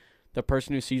just like the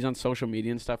person who sees on social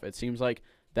media and stuff, it seems like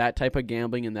that type of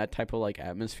gambling and that type of like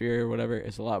atmosphere or whatever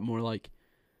is a lot more like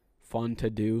fun to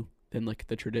do than like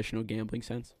the traditional gambling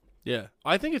sense. Yeah,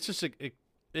 I think it's just it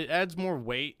adds more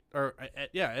weight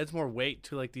it adds more weight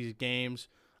to like these games.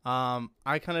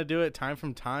 I kind of do it time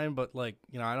from time, but like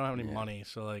I don't have any money,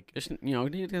 so like just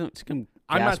it's some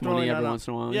I'm gas not throwing money every on once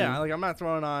in a while. Yeah, like I'm not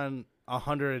throwing on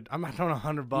 100. I'm not throwing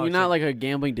 $100. You're not like a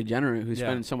gambling degenerate who's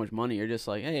spending so much money. You're just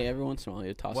like, hey, every once in a while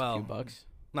you toss a few bucks.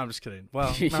 No, I'm just kidding.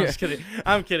 Well, no, I'm just kidding.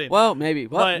 I'm kidding. Well, maybe.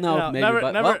 Well, maybe.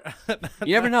 Never.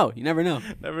 You never know. You never know.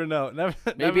 Never know.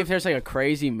 Maybe if there's like a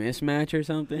crazy mismatch or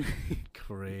something.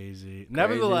 Crazy.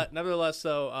 Nevertheless,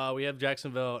 though, we have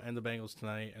Jacksonville and the Bengals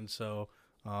tonight, and so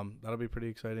that'll be pretty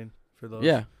exciting for those.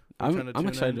 Yeah, I'm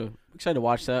excited. Excited to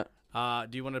watch that.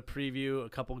 Do you want to preview a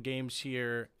couple games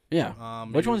here? Yeah.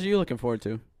 Which ones are you looking forward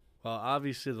to? Well,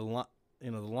 obviously the Lions.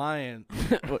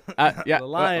 Yeah, the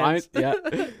Lions. Yeah,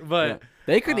 but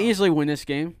they could easily win this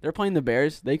game. They're playing the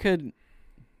Bears. They could.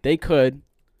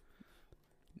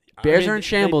 Bears are in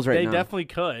shambles right now. They definitely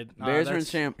could. Bears are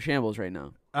in shambles right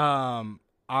now. I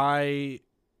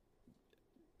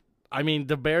mean,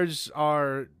 the Bears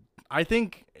are. I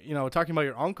think talking about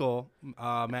your uncle,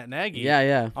 Matt Nagy.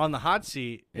 Yeah. On the hot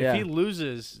seat. If he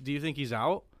loses, do you think he's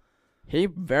out? He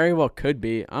very well could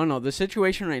be. I don't know. The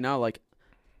situation right now, like,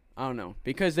 I don't know.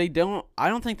 Because I don't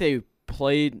think they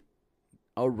played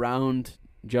around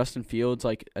Justin Fields,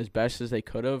 like, as best as they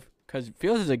could have. Because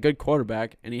Fields is a good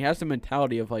quarterback, and he has the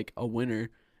mentality of, like, a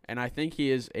winner. And I think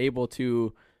he is able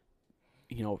to,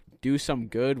 do some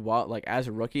good while like as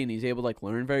a rookie, and he's able to like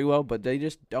learn very well, but they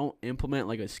just don't implement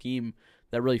like a scheme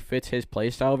that really fits his play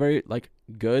style very like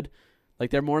good. Like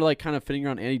they're more like kind of fitting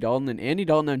around Andy Dalton, and Andy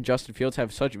Dalton and Justin Fields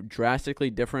have such drastically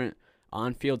different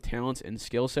on-field talents and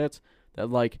skill sets that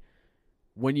like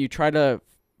when you try to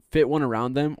fit one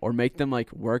around them or make them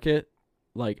like work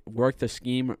the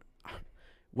scheme,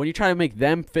 when you try to make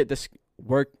them fit the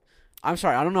work, I'm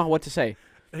sorry, I don't know what to say.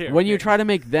 When you try to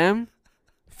make them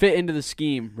fit into the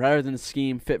scheme rather than the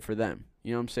scheme fit for them,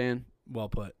 you know what I'm saying? Well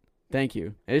put. Thank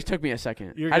you. It just took me a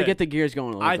second. You're Had to good. get the gears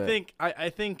going a little bit. I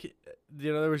think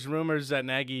there was rumors that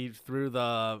Nagy threw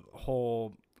the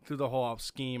whole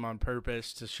scheme on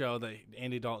purpose to show that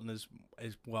Andy Dalton is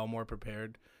well more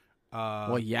prepared.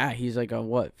 Well, yeah, he's like a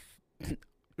what?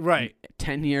 Right.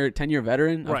 10-year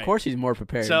veteran. Right. Of course he's more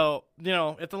prepared. So,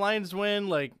 if the Lions win,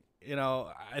 like,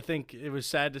 I think it was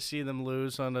sad to see them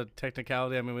lose on a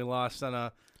technicality. I mean, we lost on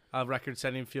a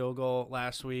record-setting field goal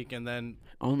last week, and then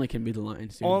only can be the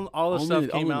Lions. Dude. all the stuff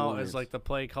came only out the as like the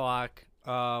play clock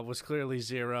was clearly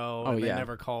 0. Oh, and they yeah.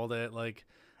 never called it. Like,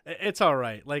 it's all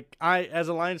right. Like, as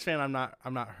a Lions fan, I'm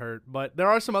not hurt. But there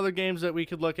are some other games that we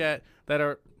could look at that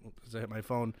are. As I hit my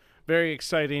phone, very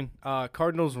exciting.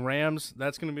 Cardinals Rams.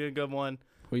 That's going to be a good one.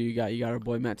 Who you got? You got our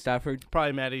boy Matt Stafford.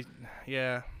 Probably Matty.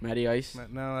 Yeah. Matty Ice.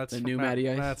 No, that's the new Matty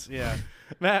Ice.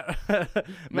 That's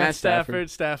Matt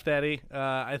Stafford, Staff Daddy.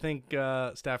 I think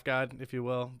Staff God, if you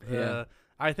will. Yeah.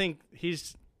 I think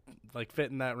he's like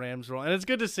fitting that Rams role, and it's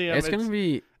good to see him. It's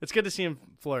good to see him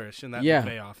flourish in that Yeah.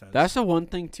 McVay offense. That's the one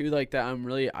thing too, like that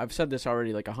I've said this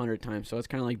already like 100 times, so it's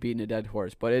kind of like beating a dead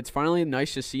horse. But it's finally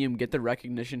nice to see him get the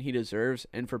recognition he deserves,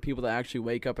 and for people to actually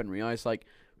wake up and realize like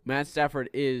Matt Stafford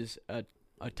is a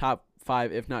top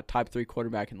 5, if not top 3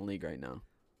 quarterback in the league right now.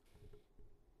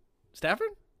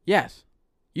 Stafford? Yes.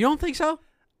 You don't think so?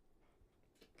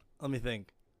 Let me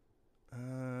think.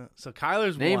 So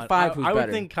Kyler's Name one. 5 who's I would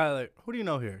better. think Kyler. Who do you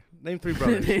know here? Name 3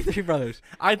 brothers. Name 3 brothers.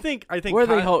 I think. Where are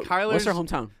they? Kyler's. What's their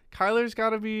hometown? Kyler's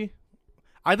got to be.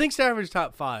 I think Stafford's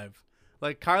top 5.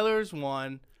 Like Kyler's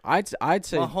 1. I'd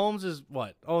say Mahomes is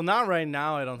what? Oh, not right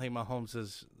now. I don't think Mahomes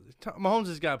is. Mahomes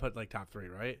has got to put like top 3,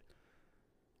 right?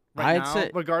 I'd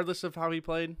say, regardless of how he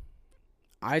played.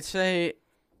 I'd say,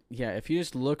 yeah. If you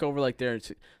just look over like there,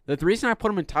 the reason I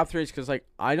put him in top 3 is because like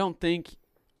I don't think,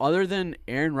 other than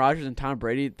Aaron Rodgers and Tom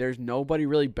Brady, there's nobody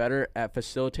really better at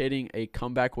facilitating a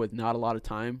comeback with not a lot of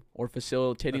time, or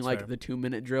facilitating That's like fair. the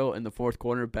 2-minute drill in the fourth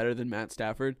quarter better than Matt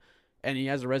Stafford. And he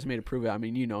has a resume to prove it. I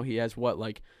mean, he has what,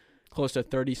 like close to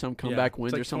 30-some comeback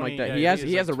wins like or something 20, like that. yeah,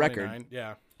 he has like a record. 29.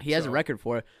 Yeah. He has a record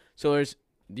for it. So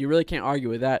you really can't argue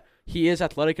with that. He is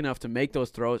athletic enough to make those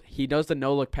throws. He does the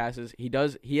no-look passes.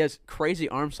 He has crazy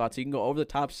arm slots. He can go over the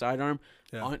top, sidearm,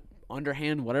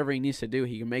 underhand, whatever he needs to do.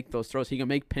 He can make those throws. He can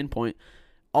make pinpoint.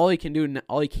 All he can't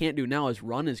do now is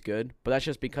run is good, but that's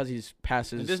just because he's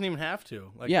past his. He doesn't even have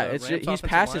to. Like, yeah, the it's Rams' he's offensive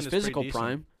past line his is pretty physical decent.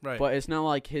 prime, Right. but it's not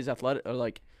like his athletic or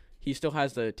like he still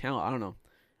has the talent. I don't know.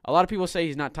 A lot of people say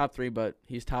he's not top 3, but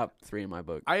he's top 3 in my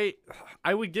book. I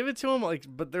would give it to him, like,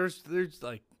 but there's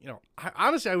like,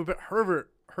 honestly, I would put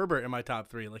Herbert in my top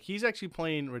 3. Like, he's actually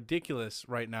playing ridiculous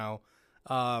right now.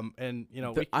 And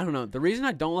I don't know. The reason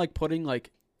I don't like putting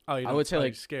like, I would say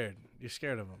like scared. You're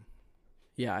scared of him.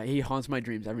 Yeah, he haunts my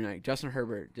dreams every night. Justin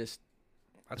Herbert just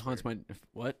That's haunts weird. my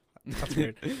what? That's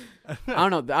weird. I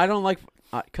don't know. I don't like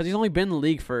because he's only been in the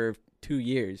league for 2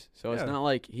 years, so it's Yeah. not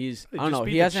like he's. They I don't just know.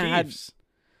 beat He the hasn't had. Chiefs.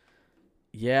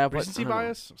 Yeah, but Recency I don't know.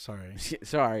 bias. Sorry.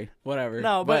 Sorry, whatever.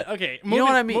 No, but okay. You know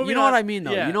what I mean. moving You know on. what I mean,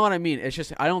 though. Yeah. You know what I mean. It's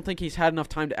just I don't think he's had enough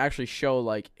time to actually show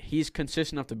like he's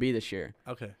consistent enough to be this year.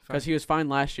 Okay. Fine. Because he was fine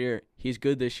last year, he's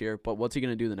good this year. But what's he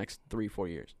gonna do the next 3-4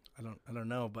 years? I don't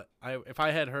know, but if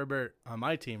I had Herbert on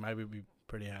my team, I would be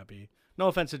pretty happy. No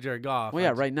offense to Jared Goff. Well,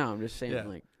 yeah, right now I'm just saying Yeah.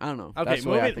 like I don't know. Okay, That's the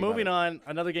way I think about moving it. on.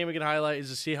 Another game we can highlight is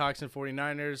the Seahawks and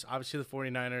 49ers. Obviously, the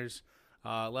 49ers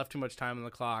left too much time on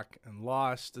the clock and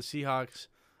lost. The Seahawks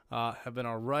have been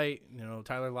all right.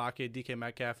 Tyler Lockett, DK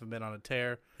Metcalf have been on a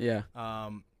tear. Yeah. I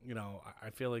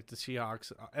feel like the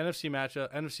Seahawks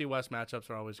NFC West matchups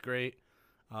are always great.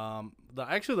 The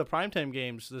primetime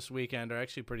games this weekend are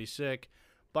actually pretty sick.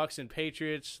 Bucks and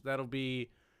Patriots. That'll be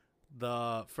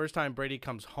the first time Brady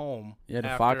comes home. Yeah, to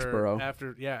after, Foxborough.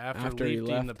 After he leaving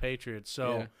left. the Patriots.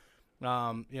 So,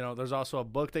 there's also a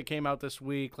book that came out this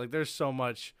week. Like, there's so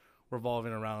much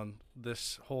revolving around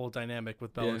this whole dynamic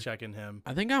with Belichick and him.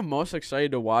 I think I'm most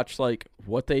excited to watch like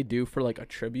what they do for like a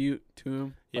tribute to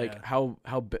him. Like Yeah. how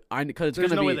because it's There's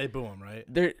gonna no be way they boo him, right?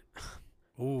 there.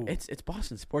 Ooh. It's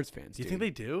Boston sports fans. Do you dude.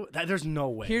 think they do? There's no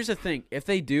way. Here's the thing: if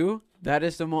they do, that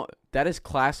is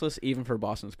classless even for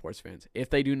Boston sports fans. If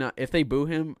they do not, if they boo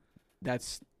him,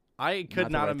 that's I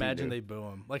could not right thing to imagine do. they boo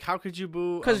him. Like, how could you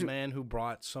boo a man who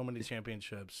brought so many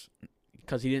championships?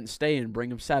 Because he didn't stay and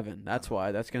bring him 7. That's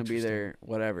why. That's going to be their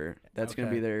whatever. That's going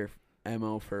to be their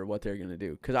MO for what they're going to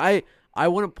do. Because I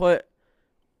wouldn't put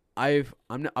 – I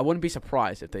wouldn't be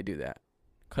surprised if they do that.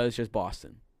 Because it's just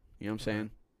Boston. You know what I'm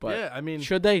saying? But yeah, I mean –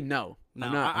 should they? No. No,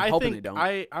 I'm hoping they don't.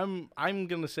 I'm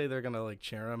going to say they're going to, like,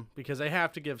 cheer him because they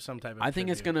have to give some type of I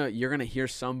think tribute. you're going to hear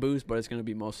some boos, but it's going to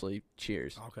be mostly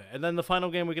cheers. Okay. And then the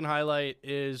final game we can highlight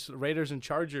is Raiders and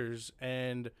Chargers.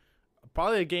 And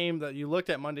probably a game that you looked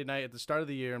at Monday night at the start of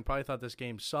the year and probably thought this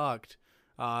game sucked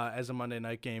as a Monday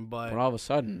night game. But all of a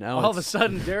sudden,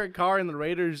 Derek Carr and the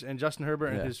Raiders and Justin Herbert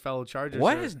and his fellow Chargers.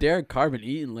 What has Derek Carr been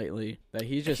eating lately that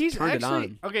he's turned it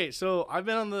on? Okay, so I've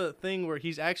been on the thing where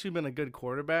he's actually been a good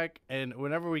quarterback. And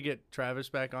whenever we get Travis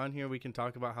back on here, we can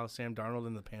talk about how Sam Darnold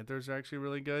and the Panthers are actually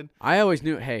really good. I always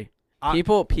knew,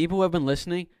 people who have been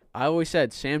listening, I always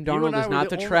said Sam Darnold is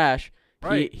not the trash.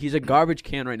 Right. He's a garbage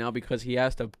can right now because he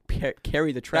has to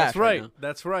carry the trash. That's right. Now.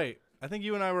 That's right. I think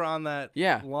you and I were on that.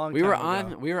 Yeah, long we time were ago.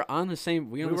 on. We were on the same.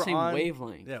 We were on the same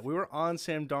wavelength. Yeah, we were on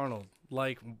Sam Darnold.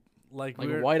 Like we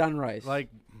were, white on rice.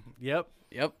 Yep.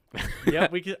 Yep.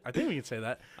 We can. I think we can say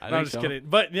that. I'm just kidding.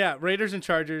 But yeah, Raiders and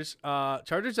Chargers.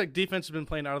 Chargers defense has been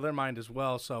playing out of their mind as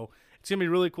well. So it's gonna be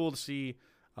really cool to see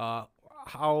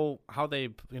how they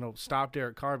stop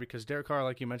Derek Carr because Derek Carr,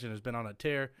 like you mentioned, has been on a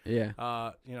tear.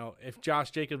 Yeah. If Josh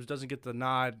Jacobs doesn't get the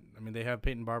nod, I mean they have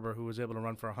Peyton Barber who was able to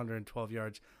run for 112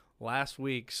 yards last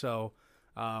week. So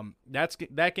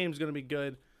that game's gonna be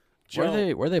good. Where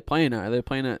are they playing at? Are they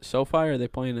playing at SoFi or are they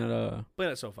playing at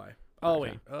Playing at SoFi. Oh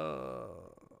okay. Wait.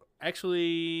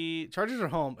 Actually, Chargers are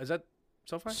home. Is that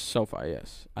SoFi? SoFi,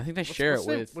 yes. I think they share it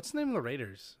with. What's the name of the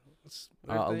Raiders?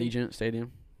 Allegiant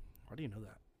Stadium. Why do you know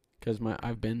that? Because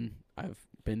I've been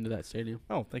to that stadium.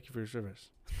 Oh, thank you for your service.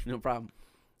 No problem.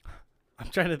 I'm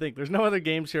trying to think. There's no other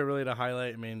games here really to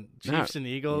highlight. I mean, Chiefs and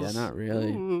Eagles. Yeah, not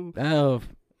really. Ooh.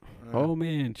 Oh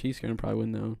man, Chiefs gonna probably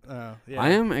win though. Yeah. I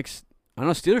don't know,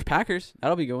 Steelers Packers.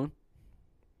 That'll be going.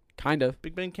 Kind of.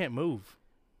 Big Ben can't move.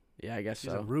 Yeah, I guess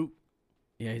He's so. a root.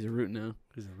 Yeah, he's a root now.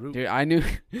 He's a root. Dude, I knew.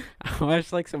 I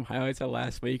watched some highlights of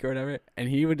last week or whatever, and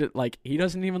he would he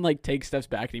doesn't even take steps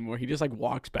back anymore. He just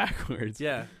walks backwards.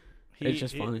 Yeah. It's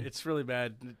just funny. It's really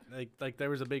bad. Like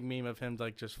there was a big meme of him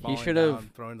just falling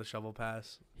down, throwing the shovel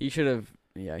pass. He should have.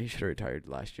 Yeah, he should have retired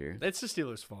last year. It's the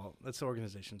Steelers' fault. That's the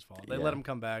organization's fault. They let him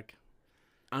come back.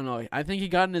 I don't know. I think he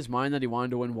got in his mind that he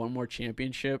wanted to win one more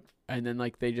championship, and then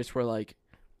they just were like,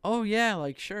 "Oh yeah,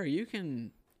 sure you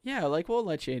can. Yeah, we'll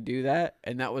let you do that."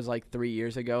 And that was 3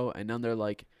 years ago, and now they're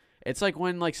like, it's like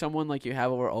when someone you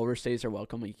have overstays their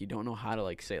welcome, you don't know how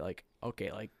to say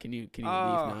okay, can you leave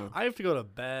now? I have to go to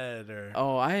bed or.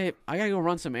 Oh, I gotta go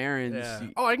run some errands. Yeah.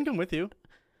 Oh, I can come with you.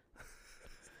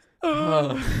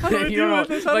 How do you know,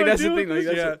 that's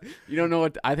the thing. You don't know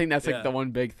what. I think that's the one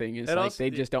big thing is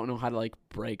they just don't know how to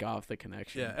break off the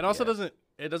connection. Yeah, it also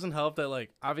doesn't help that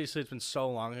obviously it's been so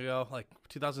long ago,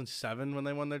 2007 when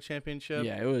they won their championship.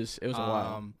 Yeah, it was a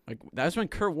while. That's when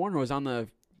Kurt Warner was on the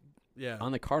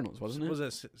Cardinals, wasn't it? Was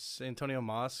it Antonio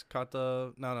Moss caught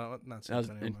the no not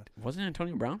Antonio Moss. Wasn't it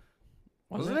Antonio Brown?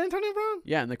 Was it Antonio Brown?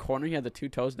 Yeah, in the corner he had the 2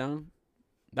 toes down.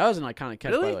 That was an iconic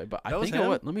catch, by the way. But I think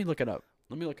let me look it up.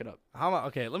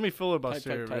 Okay, let me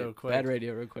filibuster real quick. Bad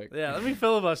radio real quick. Yeah, let me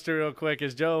filibuster real quick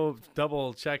as Joe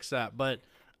double checks that. But,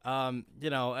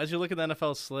 as you look at the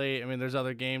NFL slate, I mean, there's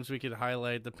other games we could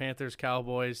highlight. The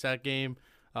Panthers-Cowboys, that game,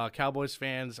 Cowboys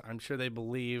fans, I'm sure they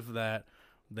believe that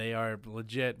they are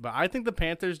legit. But I think the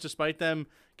Panthers, despite them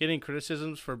getting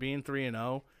criticisms for being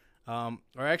 3-0, are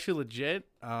actually legit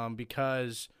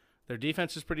because – their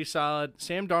defense is pretty solid.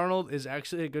 Sam Darnold is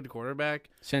actually a good quarterback.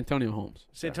 Santonio Holmes.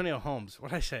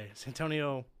 What did I say?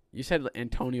 Santonio. You said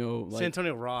Antonio.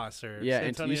 Santonio Ross or yeah.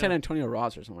 You said Antonio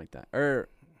Ross or something like that. Or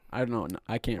I don't know.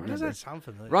 I can't remember. Does that sound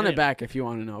familiar? Run it back if you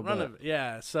want to know.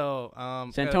 Yeah. So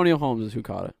Santonio Holmes is who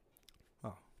caught it.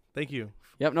 Oh, thank you.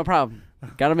 Yep, no problem.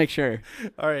 Got to make sure.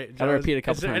 All right. Got to repeat a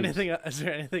couple times. Is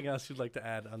there anything else you'd like to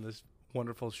add on this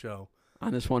wonderful show?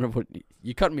 On this wonderful,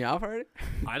 you cut me off already?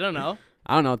 I don't know.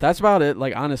 That's about it.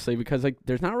 Honestly, because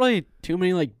there's not really too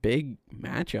many big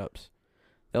matchups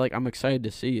that I'm excited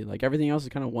to see. Everything else is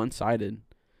kind of one-sided.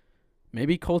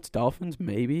 Maybe Colts Dolphins,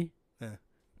 maybe. Yeah.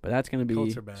 But that's gonna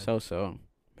be so.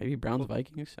 Maybe Browns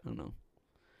Vikings. I don't know.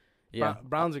 Yeah,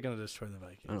 Browns are gonna destroy the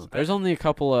Vikings. There's only a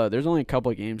couple of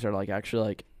games that are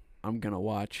actually I'm gonna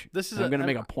watch. I'm gonna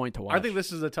make a point to watch. I think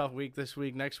this is a tough week this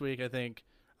week. Next week, I think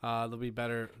there'll be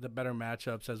better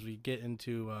matchups as we get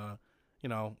into.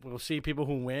 We'll see people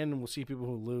who win and we'll see people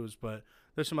who lose, but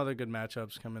there's some other good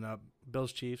matchups coming up.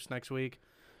 Bills Chiefs next week.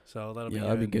 So that'll be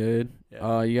that'd be good.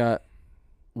 Yeah. You got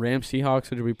Rams Seahawks,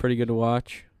 which will be pretty good to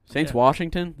watch. Saints Yeah.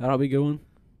 Washington, that'll be a good one.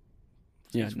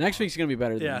 Yeah, Saints next week's gonna be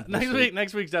better. Yeah, than next this week.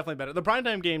 Next week's definitely better. The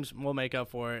primetime games will make up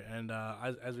for it, and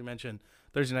as we mentioned,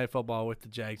 Thursday night football with the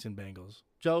Jags and Bengals.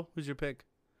 Joe, who's your pick?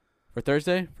 for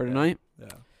Thursday for tonight. Yeah.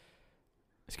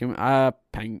 It's gonna be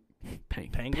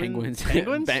Penguins.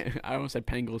 Penguins? I almost said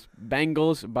Bengals.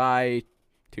 Bengals by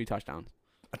 2 touchdowns.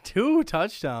 2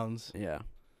 touchdowns. Yeah,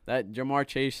 that Jamar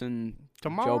Chase and Joe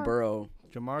Jamar? Burrow.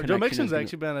 Joe connection Mixon's is gonna-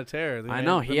 actually been on a tear. I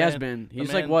know he has been.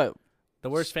 He's like man- what The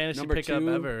worst fantasy number pickup 2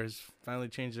 ever has finally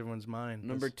changed everyone's mind.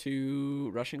 number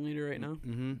 2 rushing leader right now,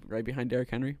 Mm-hmm. right behind Derrick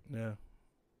Henry. Yeah.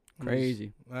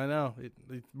 Crazy. I know.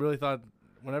 He really thought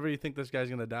whenever you think this guy's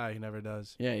going to die, he never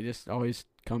does. Yeah, he just always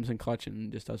comes in clutch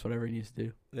and just does whatever he needs to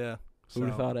do. Yeah. Who would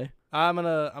have thought, eh? I'm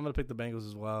gonna pick the Bengals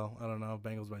as well. I don't know.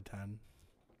 Bengals by 10.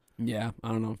 Yeah, I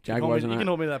don't know. You Jaguars. can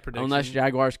hold me that prediction. Unless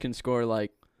Jaguars can score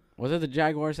like, was it the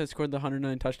Jaguars that scored the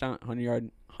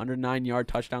 109 yard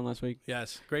touchdown last week?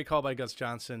 Yes. Great call by Gus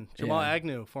Johnson. Jamal Yeah.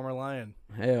 Agnew, former Lion.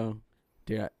 Hey,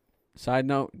 dude. Side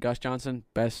note: Gus Johnson,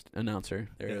 best announcer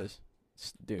there Yeah. is.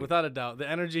 Dude. Without a doubt. The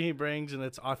energy he brings, and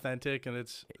it's authentic, and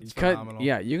it's Cut- phenomenal.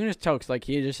 Yeah, you can just tell 'cause like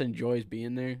he just enjoys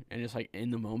being there and just like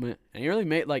in the moment. And he really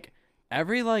made like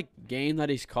every like game that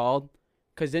he's called,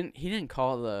 because then he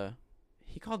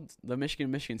called the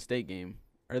Michigan State game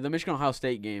or the Michigan Ohio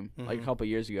State game like a Mhm. couple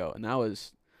years ago, and that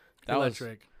was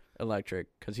Electric. electric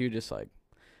because he would just like,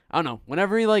 I don't know,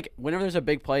 whenever there's a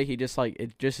big play, he just like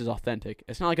it just is authentic.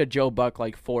 It's not like a Joe Buck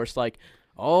like forced like,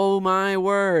 oh my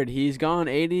word, he's gone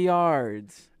 80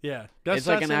 yards. Yeah. Gus It's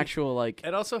like an Johnson- actual like.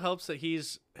 It also helps that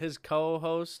he's his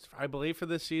co-host, I believe, for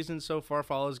this season so far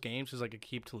for all his games is like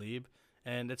Aqib Talib,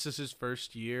 and it's just his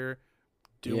first year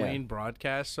doing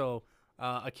broadcast. So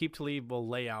Aqib Talib will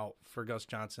lay out for Gus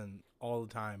Johnson all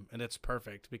the time, and it's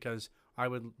perfect because I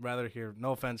would rather hear,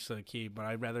 no offense to Aqib, but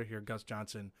I'd rather hear Gus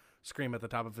Johnson scream at the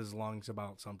top of his lungs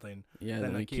about something. Yeah,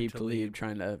 than then Aqib keep Talib. Talib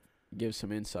trying to give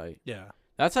some insight. Yeah.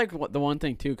 That's like the one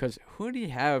thing too, because who did he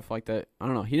have like that? I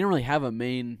don't know. He didn't really have a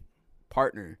main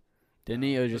partner, didn't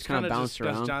he? It was just kind of bounced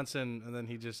around. Gus Johnson, and then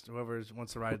he just whoever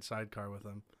wants to ride sidecar with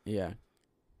him. Yeah.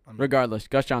 I mean, Regardless,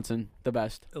 Gus Johnson, the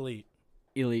best.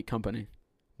 Elite company.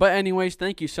 But anyways,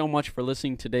 thank you so much for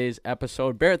listening to today's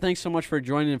episode. Barrett, thanks so much for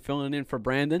joining and filling in for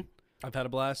Brandon. I've had a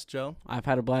blast, Joe. I've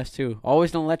had a blast too.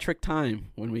 Always an electric time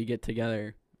when we get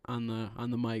together on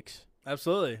the mics.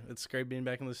 Absolutely, it's great being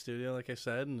back in the studio, like I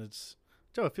said, and it's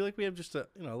Joe. I feel like we have just a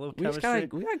little We chemistry.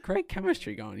 we got great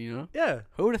chemistry going, you know? Yeah,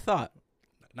 Who would have thought?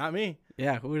 not me,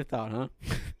 Yeah, who would have thought, huh?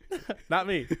 not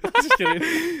me. Just kidding.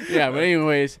 Yeah, but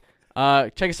anyways,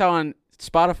 check us out on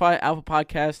Spotify, Apple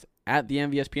Podcast, at the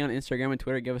MVSP on Instagram and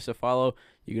Twitter. Give us a follow.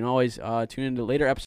 You can always tune into later episodes